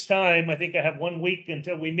a week's time. I think I have 1 week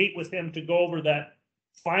until we meet with him to go over that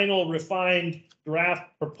final refined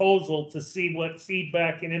draft proposal to see what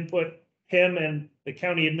feedback and input him and the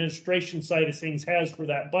county administration side of things has for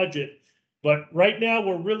that budget. But right now,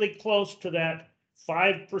 we're really close to that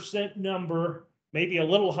 5% number, maybe a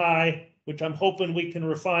little high, which I'm hoping we can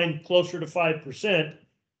refine closer to 5%,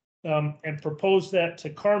 and propose that to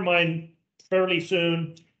Carmine fairly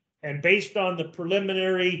soon. And based on the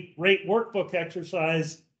preliminary rate workbook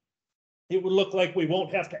exercise, it would look like we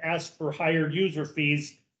won't have to ask for higher user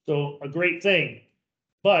fees. So a great thing.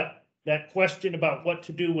 But that question about what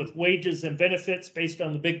to do with wages and benefits based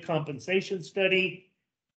on the big compensation study,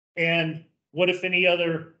 and what if any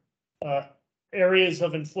other areas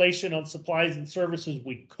of inflation on supplies and services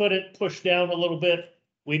we couldn't push down a little bit,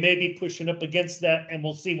 we may be pushing up against that, and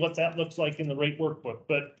we'll see what that looks like in the rate workbook.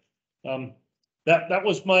 But that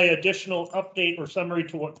was my additional update or summary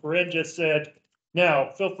to what Corinne just said.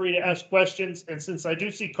 Now, feel free to ask questions, and since I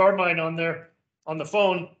do see Carmine on there on the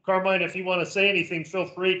phone, Carmine, if you want to say anything, feel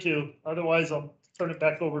free to. Otherwise, I'll turn it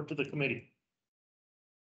back over to the committee.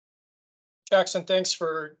 Jackson, thanks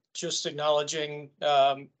for just acknowledging,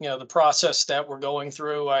 the process that we're going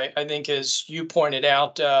through. I think, as you pointed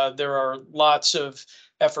out, there are lots of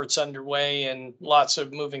efforts underway and lots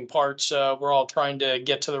of moving parts. We're all trying to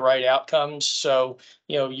get to the right outcomes. So,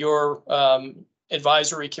 your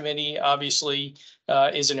advisory committee obviously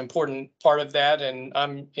is an important part of that, and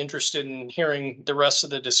I'm interested in hearing the rest of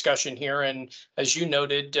the discussion here. And as you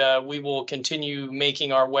noted, we will continue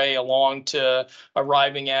making our way along to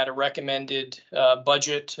arriving at a recommended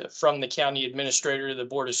budget from the county administrator to the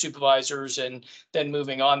Board of Supervisors, and then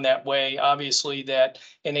moving on that way. Obviously, that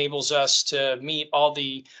enables us to meet all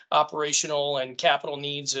the operational and capital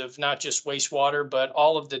needs of not just wastewater, but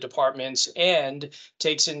all of the departments, and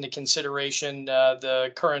takes into consideration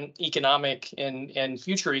the current economic and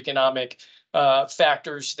future economic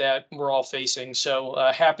factors that we're all facing. So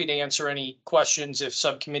happy to answer any questions if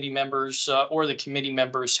subcommittee members or the committee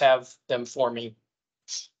members have them for me.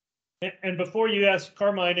 And before you ask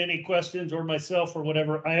Carmine any questions, or myself or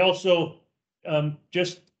whatever, I also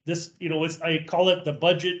just this, I call it the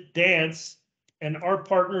budget dance, and our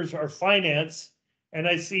partners are finance. And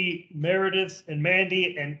I see Meredith and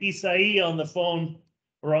Mandy and Isai on the phone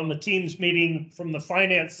or on the Teams meeting from the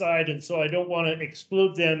finance side. And so I don't want to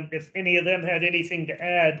exclude them. If any of them had anything to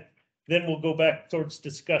add, then we'll go back towards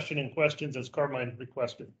discussion and questions as Carmine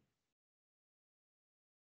requested.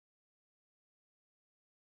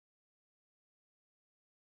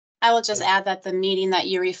 I will just add that the meeting that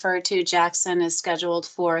you referred to, Jackson, is scheduled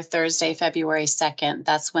for Thursday, February 2nd.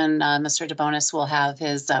 That's when Mr. DeBonis will have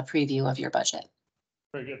his preview of your budget.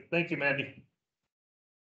 Very good. Thank you, Mandy.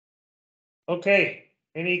 Okay.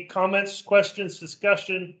 Any comments, questions,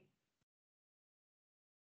 discussion?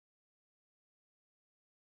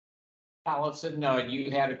 Allison,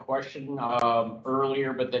 you had a question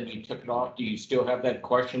earlier, but then you took it off. Do you still have that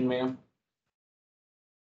question, ma'am?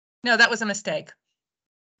 No, that was a mistake.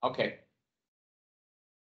 Okay.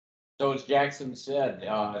 So as Jackson said,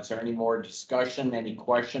 is there any more discussion, any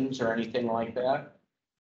questions or anything like that?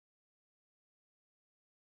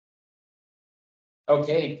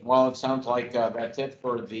 Okay, well, it sounds like that's it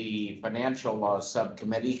for the financial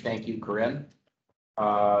subcommittee. Thank you, Corinne.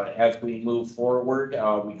 As we move forward,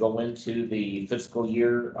 we go into the fiscal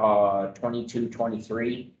year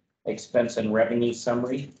 22-23 expense and revenue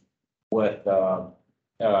summary with,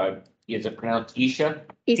 is it pronounced Isha?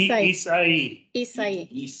 Isai.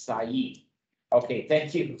 Isai. Okay,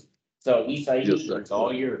 thank you. So Isai, Yes, sir. it's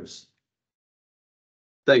all yours.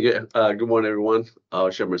 Thank you. Good morning, everyone.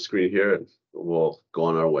 I'll share my screen here and we'll go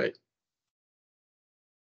on our way.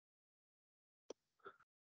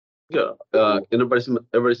 Yeah.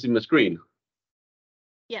 Everybody see my screen?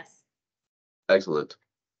 Yes. Excellent.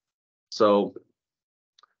 So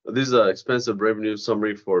this is an expensive revenue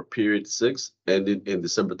summary for period 6 ending in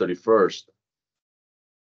December 31st.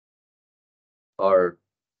 Our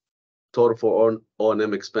total for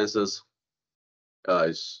O&M expenses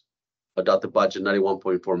is adopted budget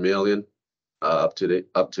 91.4 million. Up to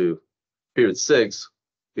period 6,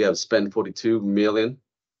 we have spent 42 million.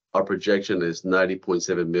 Our projection is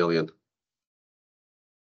 90.7 million.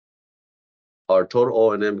 Our total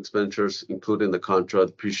O&M expenditures, including the contract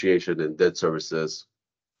depreciation and debt services,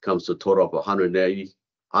 comes to a total of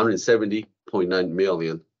 170.9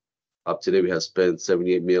 million. Up to date, we have spent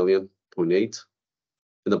 78.8 million,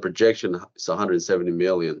 and the projection is 170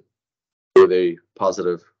 million, with a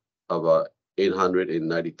positive of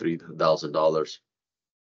 $893,000.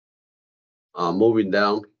 Moving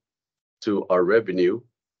down to our revenue,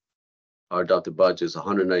 our adopted budget is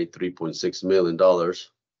 $193.6 million.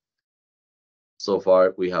 So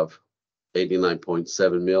far, we have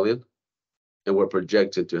 89.7 million, and we're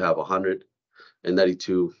projected to have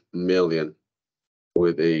 192 million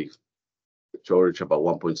with a shortage of about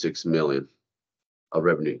 1.6 million of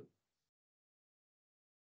revenue.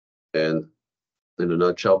 And in a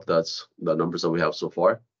nutshell, that's the numbers that we have so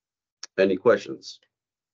far. Any questions?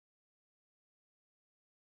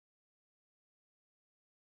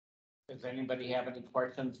 Does anybody have any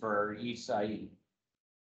questions for Isai?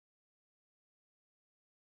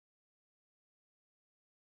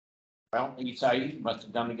 Well, Isai must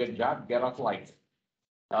have done a good job. Get off light.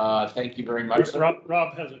 Thank you very much.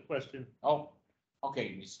 Rob has a question. Oh, okay,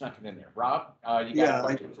 you snuck it in there. Rob, you got Yeah, a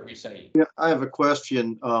question for Isai? Yeah, I have a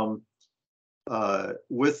question.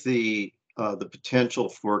 With the potential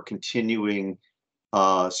for continuing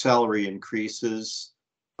salary increases,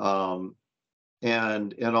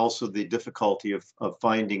 and also the difficulty of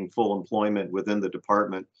finding full employment within the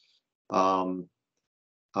department, how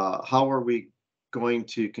are we going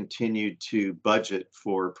to continue to budget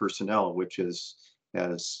for personnel, which is,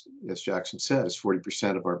 as Jackson said, is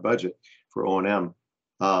 40% of our budget for O&M?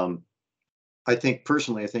 I think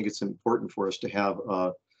personally, I think it's important for us to have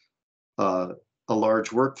a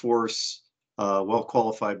large workforce,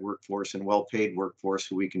 well-qualified workforce, and well-paid workforce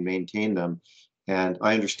so we can maintain them. And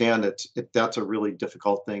I understand that that's a really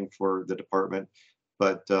difficult thing for the department,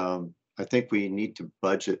 but I think we need to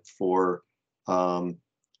budget for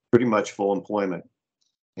pretty much full employment.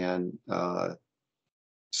 And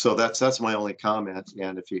so that's my only comment.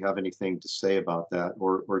 And if you have anything to say about that,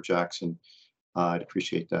 or Jackson, I'd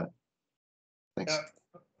appreciate that. Thanks.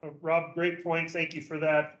 Rob, great point. Thank you for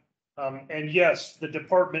that. And yes, the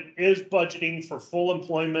department is budgeting for full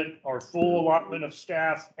employment or full allotment of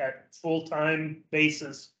staff at full-time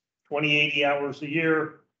basis, 20-80 hours a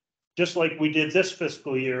year, just like we did this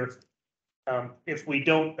fiscal year. If we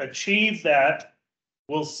don't achieve that,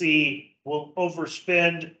 we'll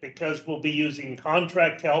overspend because we'll be using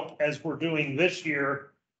contract help as we're doing this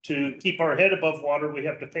year to keep our head above water. We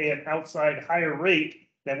have to pay an outside higher rate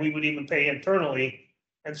than we would even pay internally.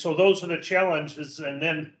 And so those are the challenges. And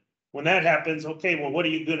then when that happens, okay, well, what are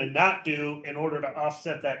you going to not do in order to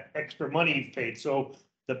offset that extra money you've paid? So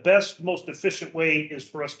the best, most efficient way is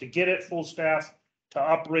for us to get at full staff, to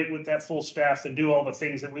operate with that full staff and do all the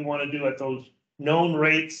things that we want to do at those known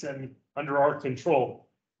rates and under our control.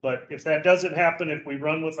 But if that doesn't happen, if we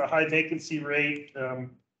run with a high vacancy rate,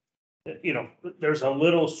 you know, there's a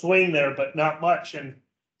little swing there, but not much. And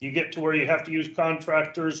you get to where you have to use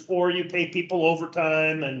contractors or you pay people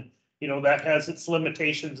overtime, and you know, that has its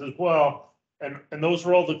limitations as well. And those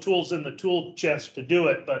are all the tools in the tool chest to do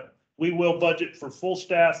it, but we will budget for full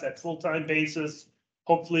staff at full-time basis.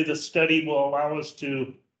 Hopefully the study will allow us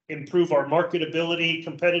to improve our marketability,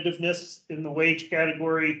 competitiveness in the wage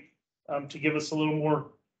category, to give us a little more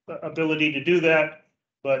ability to do that.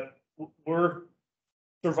 But we're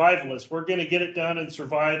survivalists. We're going to get it done and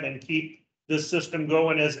survive and keep this system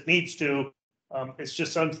going as it needs to. It's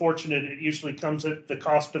just unfortunate. It usually comes at the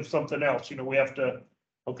cost of something else. You know, we have to,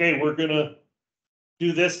 okay, we're going to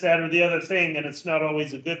do this, that, or the other thing. And it's not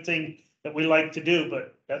always a good thing that we like to do,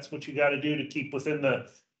 but that's what you got to do to keep within the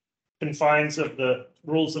confines of the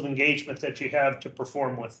rules of engagement that you have to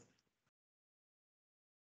perform with.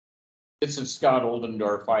 This is Scott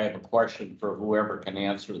Oldendorf. I have a question for whoever can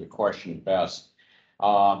answer the question best.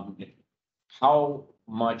 How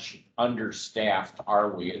much understaffed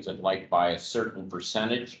are we? Is it like by a certain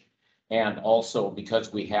percentage? And also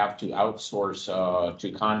because we have to outsource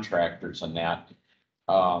to contractors and that,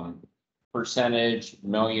 percentage,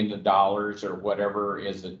 millions of dollars or whatever,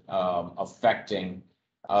 is it affecting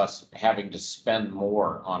us having to spend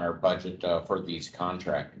more on our budget for these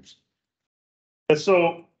contractors? And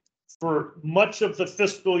so for much of the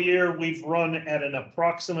fiscal year, we've run at an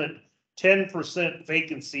approximate 10%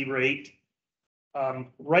 vacancy rate.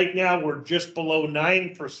 Right now, we're just below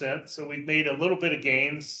 9%, so we've made a little bit of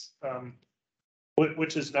gains,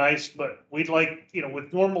 which is nice. But we'd like, you know,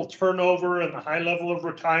 with normal turnover and the high level of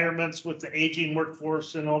retirements, with the aging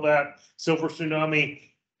workforce and all that, silver tsunami,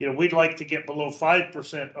 you know, we'd like to get below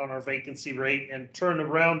 5% on our vacancy rate and turn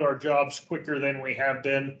around our jobs quicker than we have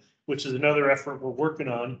been, which is another effort we're working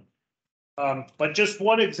on. But just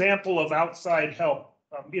one example of outside help.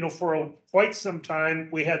 You know, for quite some time,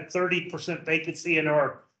 we had 30% vacancy in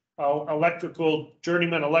our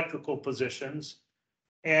journeyman electrical positions.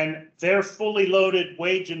 And their fully loaded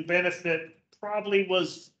wage and benefit probably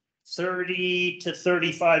was $30 to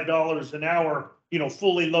 $35 an hour, you know,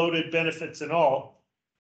 fully loaded benefits and all.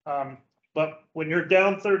 But when you're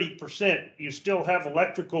down 30%, you still have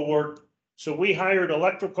electrical work. So we hired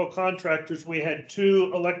electrical contractors. We had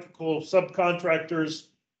 2 electrical subcontractors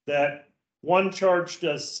that one charged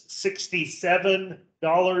us $67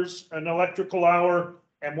 an electrical hour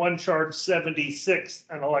and one charged $76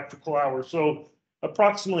 an electrical hour. So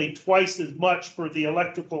approximately twice as much for the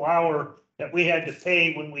electrical hour that we had to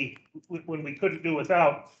pay when we couldn't do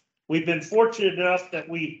without. We've been fortunate enough that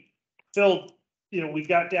we filled, you know, we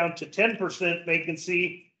got down to 10%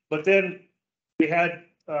 vacancy, but then we had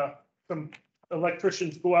some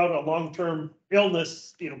electricians go out on long-term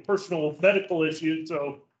illness, you know, personal medical issues.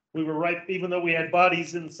 So we were right, even though we had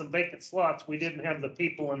bodies in some vacant slots, we didn't have the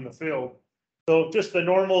people in the field. So just the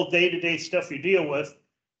normal day-to-day stuff you deal with.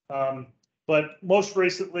 But most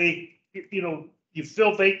recently, you know, you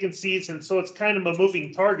fill vacancies, and so it's kind of a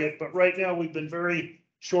moving target. But right now, we've been very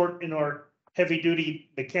short in our heavy-duty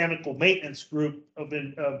mechanical maintenance group of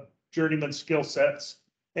journeyman skill sets.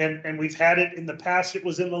 And we've had it in the past, it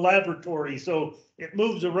was in the laboratory. So it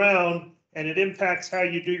moves around and it impacts how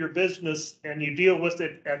you do your business, and you deal with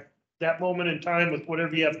it at that moment in time with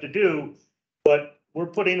whatever you have to do. But we're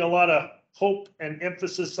putting a lot of hope and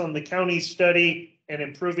emphasis on the county study and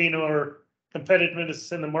improving our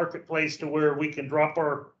competitiveness in the marketplace to where we can drop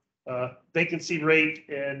our vacancy rate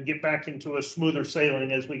and get back into a smoother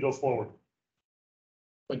sailing as we go forward.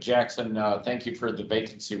 But Jackson, thank you for the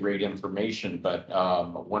vacancy rate information, but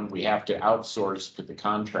when we have to outsource to the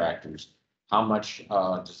contractors, how much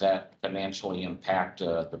does that financially impact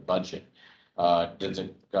the budget? Does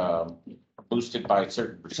it boost it by a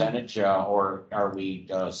certain percentage, or are we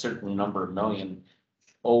a certain number of million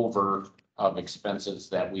over of expenses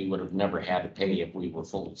that we would have never had to pay if we were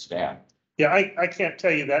fully staffed? Yeah, I can't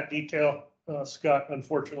tell you that detail, Scott,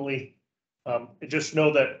 unfortunately. I just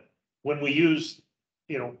know that when we use,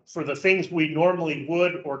 you know, for the things we normally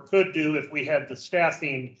would or could do if we had the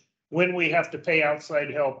staffing, when we have to pay outside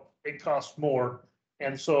help, it costs more.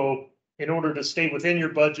 And so in order to stay within your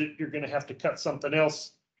budget, you're going to have to cut something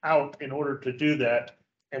else out in order to do that.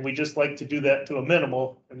 And we just like to do that to a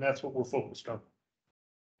minimal, and that's what we're focused on.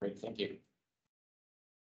 Great, thank you.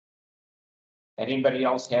 Anybody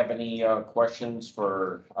else have any questions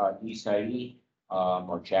for Isai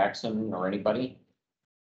or Jackson or anybody?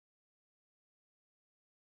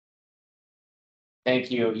 Thank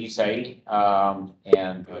you, Isai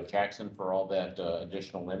and Jackson, for all that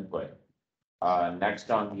additional input. Next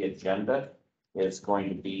on the agenda is going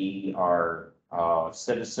to be our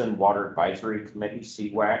Citizen Water Advisory Committee,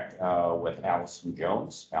 CWAC, with Allison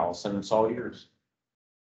Jones. Allison, it's all yours.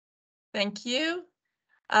 Thank you.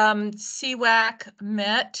 CWAC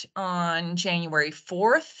met on January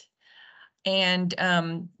 4th, and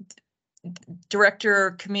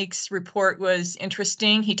Director Kamik's report was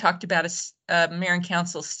interesting. He talked about a Mayor and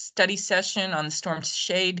Council study session on the Storm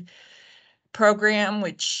Shade program,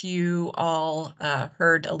 which you all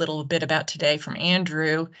heard a little bit about today from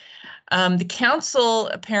Andrew. The council,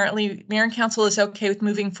 apparently, Mayor and Council is okay with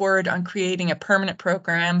moving forward on creating a permanent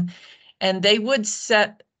program, and they would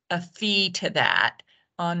set a fee to that,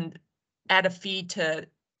 add a fee to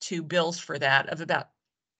bills for that of about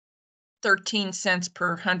 13 cents per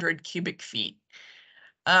 100 cubic feet.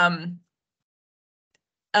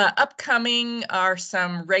 Upcoming are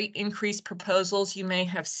some rate increase proposals. You may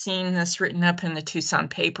have seen this written up in the Tucson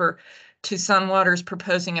paper. Tucson Water is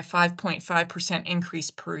proposing a 5.5%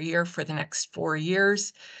 increase per year for the next 4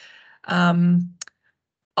 years.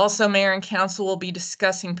 Also, Mayor and Council will be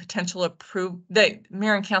discussing potential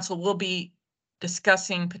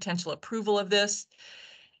potential approval of this,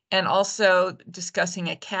 and also discussing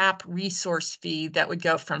a cap resource fee that would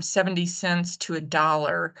go from 70 cents to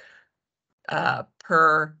 $1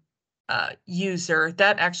 per user.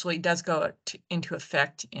 That actually does go into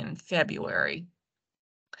effect in February.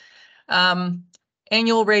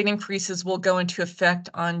 Annual rate increases will go into effect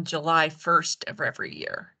on July 1st of every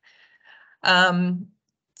year.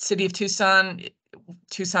 City of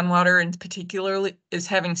Tucson Water in particular is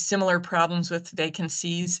having similar problems with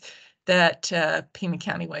vacancies that Pima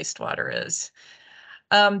County Wastewater is.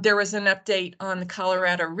 There was an update on the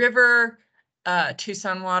Colorado River.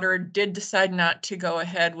 Tucson Water did decide not to go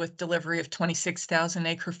ahead with delivery of 26,000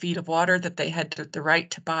 acre feet of water that they had the right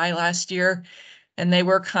to buy last year. And they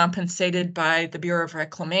were compensated by the Bureau of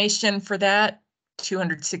Reclamation for that,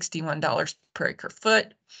 $261 per acre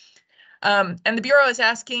foot. And the Bureau is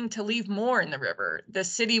asking to leave more in the river. The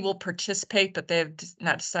city will participate, but they have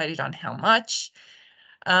not decided on how much.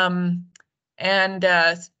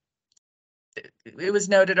 it was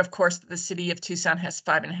noted, of course, that the city of Tucson has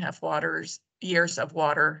 5.5 years of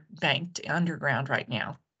water banked underground right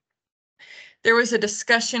now. There was a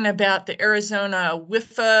discussion about the Arizona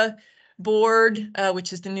WIFA board,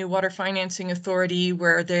 which is the new water financing authority,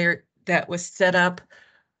 where that was set up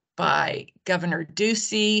by Governor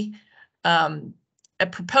Ducey. A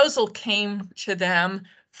proposal came to them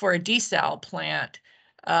for a desal plant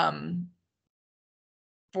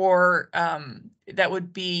that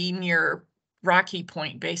would be near Rocky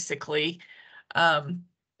Point, basically.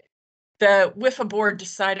 The WIFA board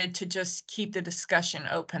decided to just keep the discussion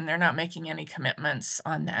open. They're not making any commitments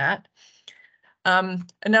on that. A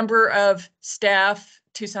number of staff,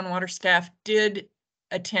 Tucson Water staff, did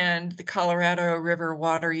attend the Colorado River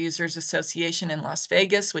Water Users Association in Las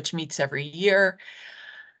Vegas, which meets every year.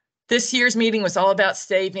 This year's meeting was all about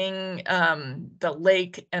saving the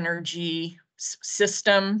lake energy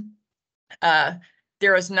system.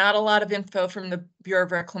 There is not a lot of info from the Bureau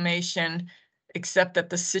of Reclamation, except that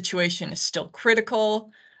the situation is still critical.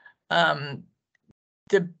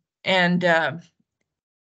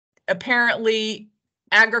 Apparently,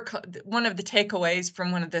 one of the takeaways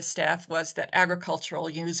from one of the staff was that agricultural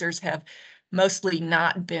users have mostly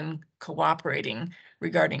not been cooperating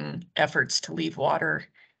regarding efforts to leave water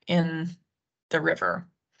in the river.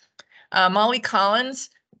 Molly Collins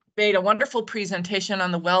made a wonderful presentation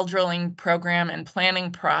on the well drilling program and planning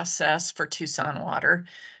process for Tucson Water.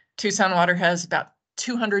 Tucson Water has about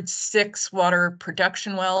 206 water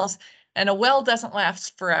production wells, and a well doesn't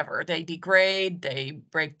last forever. They degrade, they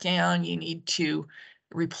break down, you need to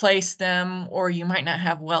replace them, or you might not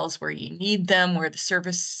have wells where you need them, where the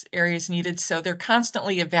service area is needed. So they're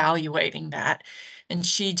constantly evaluating that. And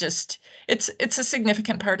it's a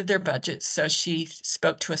significant part of their budget. So she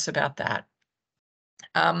spoke to us about that.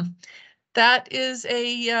 That is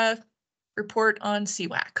a report on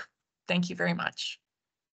CWAC. Thank you very much.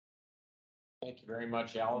 Thank you very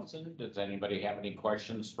much, Allison. Does anybody have any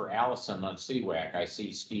questions for Allison on CWAC? I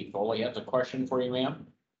see Steve Foley has a question for you, ma'am.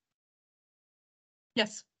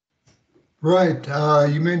 Yes. Right.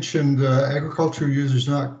 You mentioned agricultural users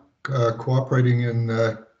not cooperating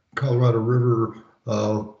in Colorado River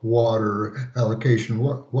water allocation.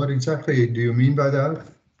 What exactly do you mean by that?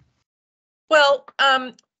 Well,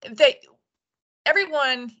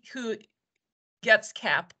 everyone who gets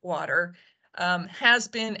CAP water has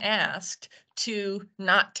been asked to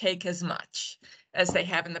not take as much as they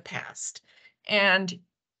have in the past. And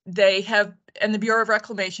the Bureau of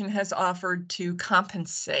Reclamation has offered to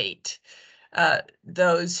compensate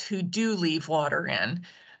those who do leave water in.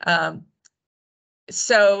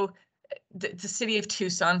 So the city of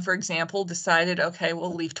Tucson, for example, decided, okay,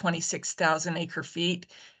 we'll leave 26,000 acre feet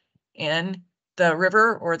in the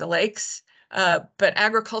river or the lakes, but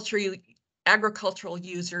agricultural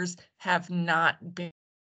users have not been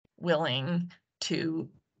willing to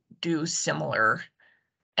do similar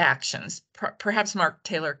actions. Perhaps Mark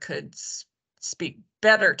Taylor could speak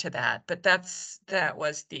better to that, but that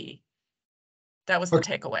was the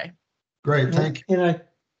takeaway. Great, thank you.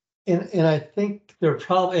 And I think they're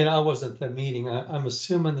probably, and I wasn't at the meeting, I'm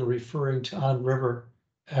assuming they're referring to on-river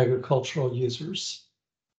agricultural users.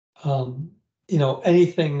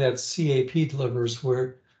 Anything that CAP delivers,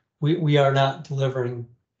 where we are not delivering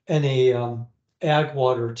any ag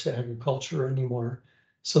water to agriculture anymore.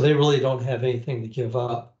 So they really don't have anything to give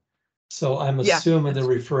up. So I'm assuming they're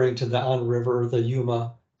referring to the on-river, the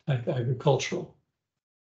Yuma agricultural.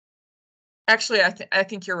 Actually, I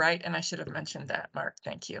think you're right, and I should have mentioned that, Mark.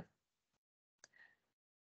 Thank you.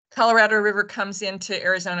 Colorado River comes into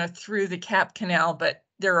Arizona through the Cap Canal, but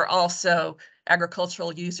there are also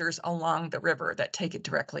agricultural users along the river that take it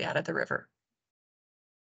directly out of the river.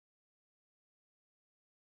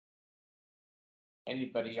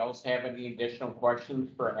 Anybody else have any additional questions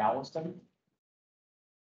for Allison?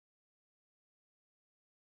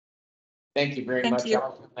 Thank you very much,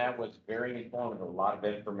 Allison. That was very informative, a lot of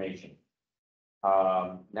information.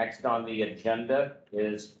 Next on the agenda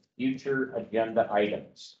is future agenda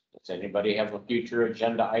items. Does anybody have a future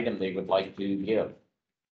agenda item they would like to give?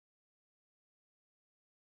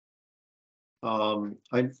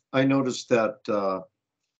 I noticed that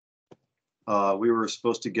we were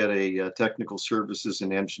supposed to get a technical services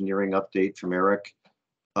and engineering update from Eric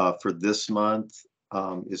for this month.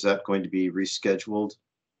 Is that going to be rescheduled?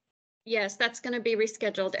 Yes, that's going to be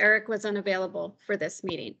rescheduled. Eric was unavailable for this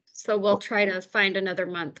meeting, so we'll try to find another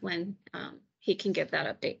month when he can give that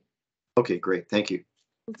update. Okay, great. Thank you.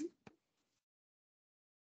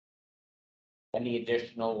 Any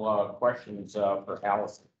additional questions for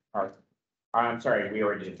Allison? I'm sorry, we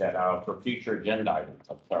already did that for future agenda items.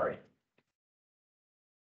 I'm sorry.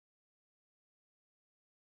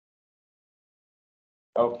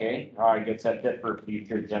 Okay, I guess that's it for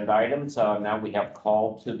future agenda items. Now we have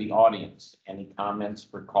call to the audience. Any comments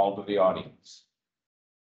for call to the audience?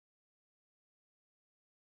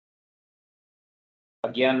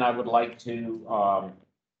 Again, I would like to,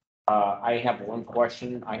 I have one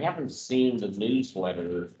question. I haven't seen the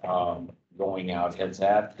newsletter, going out. Has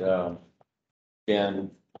that,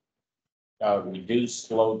 been, reduced,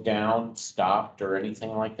 slowed down, stopped, or anything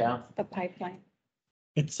like that? The pipeline.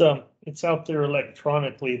 It's out there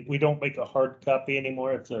electronically. We don't make a hard copy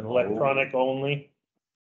anymore. It's an electronic only.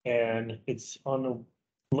 And it's on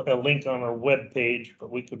a link on our webpage, but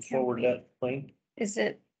we could forward that link. Is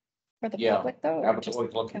it for the Yeah, public though? I or was just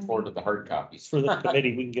always looking forward to the hard copies. For the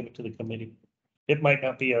committee, we can give it to the committee. It might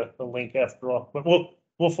not be a link after all, but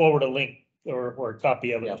we'll forward a link or a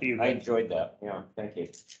copy of Yeah, it to you I guys. enjoyed that. Yeah, thank you.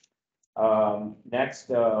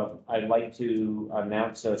 Next, I'd like to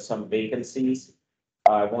announce some vacancies.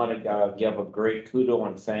 I want to give a great kudo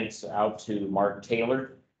and thanks out to Mark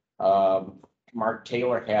Taylor. Mark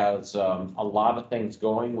Taylor has a lot of things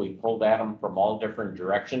going. We pulled at him from all different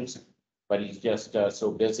directions, but he's just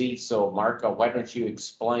so busy. So Mark, why don't you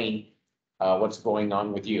explain what's going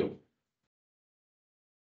on with you?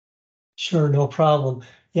 Sure, no problem.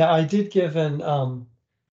 Yeah, I did give a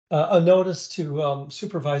notice to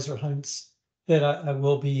Supervisor Hunt's that I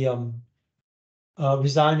will be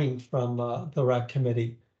resigning from the rec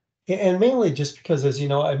committee. And mainly just because, as you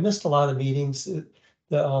know, I missed a lot of meetings.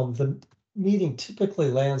 The meeting typically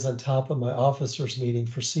lands on top of my officers meeting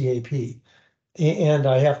for CAP. And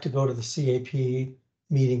I have to go to the CAP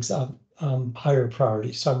meetings on higher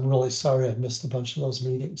priority. So I'm really sorry I missed a bunch of those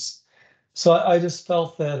meetings. So I just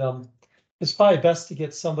felt that it's probably best to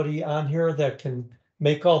get somebody on here that can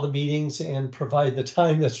make all the meetings and provide the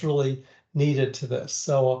time that's really needed to this.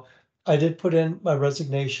 So I did put in my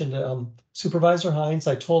resignation to Supervisor Hines.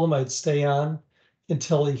 I told him I'd stay on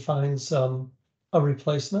until he finds a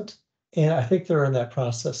replacement. And I think they're in that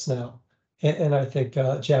process now. And I think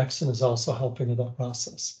Jackson is also helping in that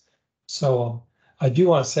process. So I do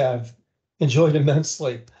want to say I've enjoyed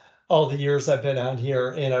immensely all the years I've been on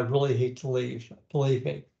here, and I really hate to leave, believe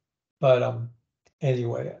me. But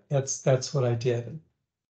anyway, that's what I did.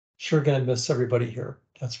 Sure gonna miss everybody here,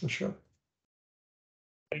 that's for sure.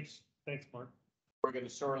 Thanks, Mark. We're going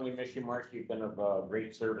to sorely miss you, Mark. You've been of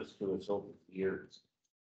great service to us over the years.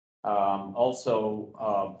 Also,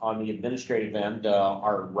 on the administrative end,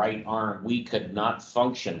 our right arm, we could not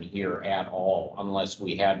function here at all unless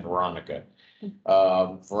we had Veronica.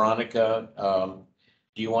 Veronica,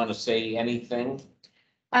 do you want to say anything?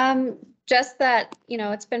 Just that,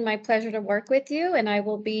 it's been my pleasure to work with you, and I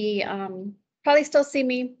will be, probably still see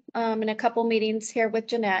me in a couple meetings here with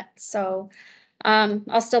Jeanette. So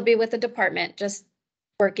I'll still be with the department, just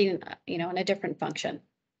working, in a different function.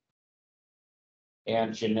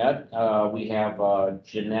 And Jeanette, we have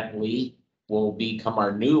Jeanette Lee will become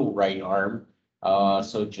our new right arm.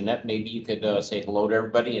 So Jeanette, maybe you could say hello to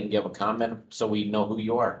everybody and give a comment so we know who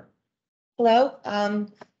you are. Hello,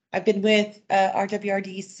 I've been with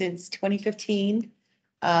RWRD since 2015.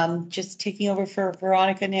 Just taking over for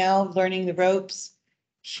Veronica now, learning the ropes.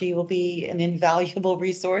 She will be an invaluable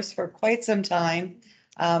resource for quite some time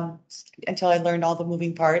until I learn all the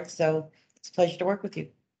moving parts. So it's a pleasure to work with you.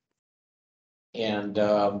 And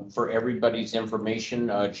for everybody's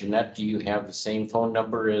information, Jeanette, do you have the same phone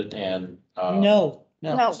number and? No.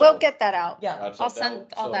 No, we'll get that out. Yeah. I'll send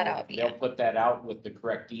all that out. They'll put that out with the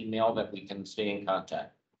correct email that we can stay in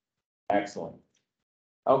contact. Excellent.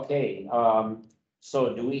 Okay,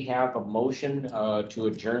 so do we have a motion to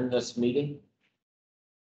adjourn this meeting?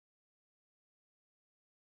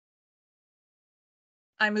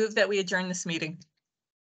 I move that we adjourn this meeting.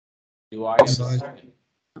 Do I have a second?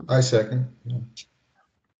 I second. Yeah.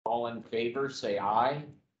 All in favor, say aye.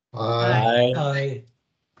 Aye.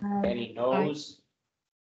 Any noes?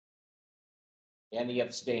 Any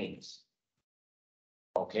abstains?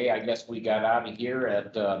 Okay, I guess we got out of here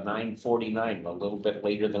at 9:49, a little bit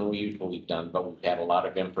later than we usually done, but we've had a lot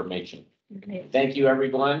of information. Okay. Thank you,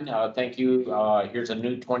 everyone. Thank you. Here's a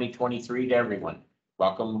new 2023 to everyone.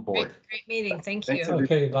 Welcome aboard. Great meeting. Thank Thanks, you.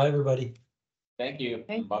 Okay, bye, everybody. Thank you.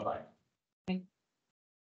 Bye-bye.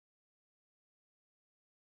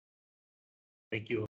 Thank you.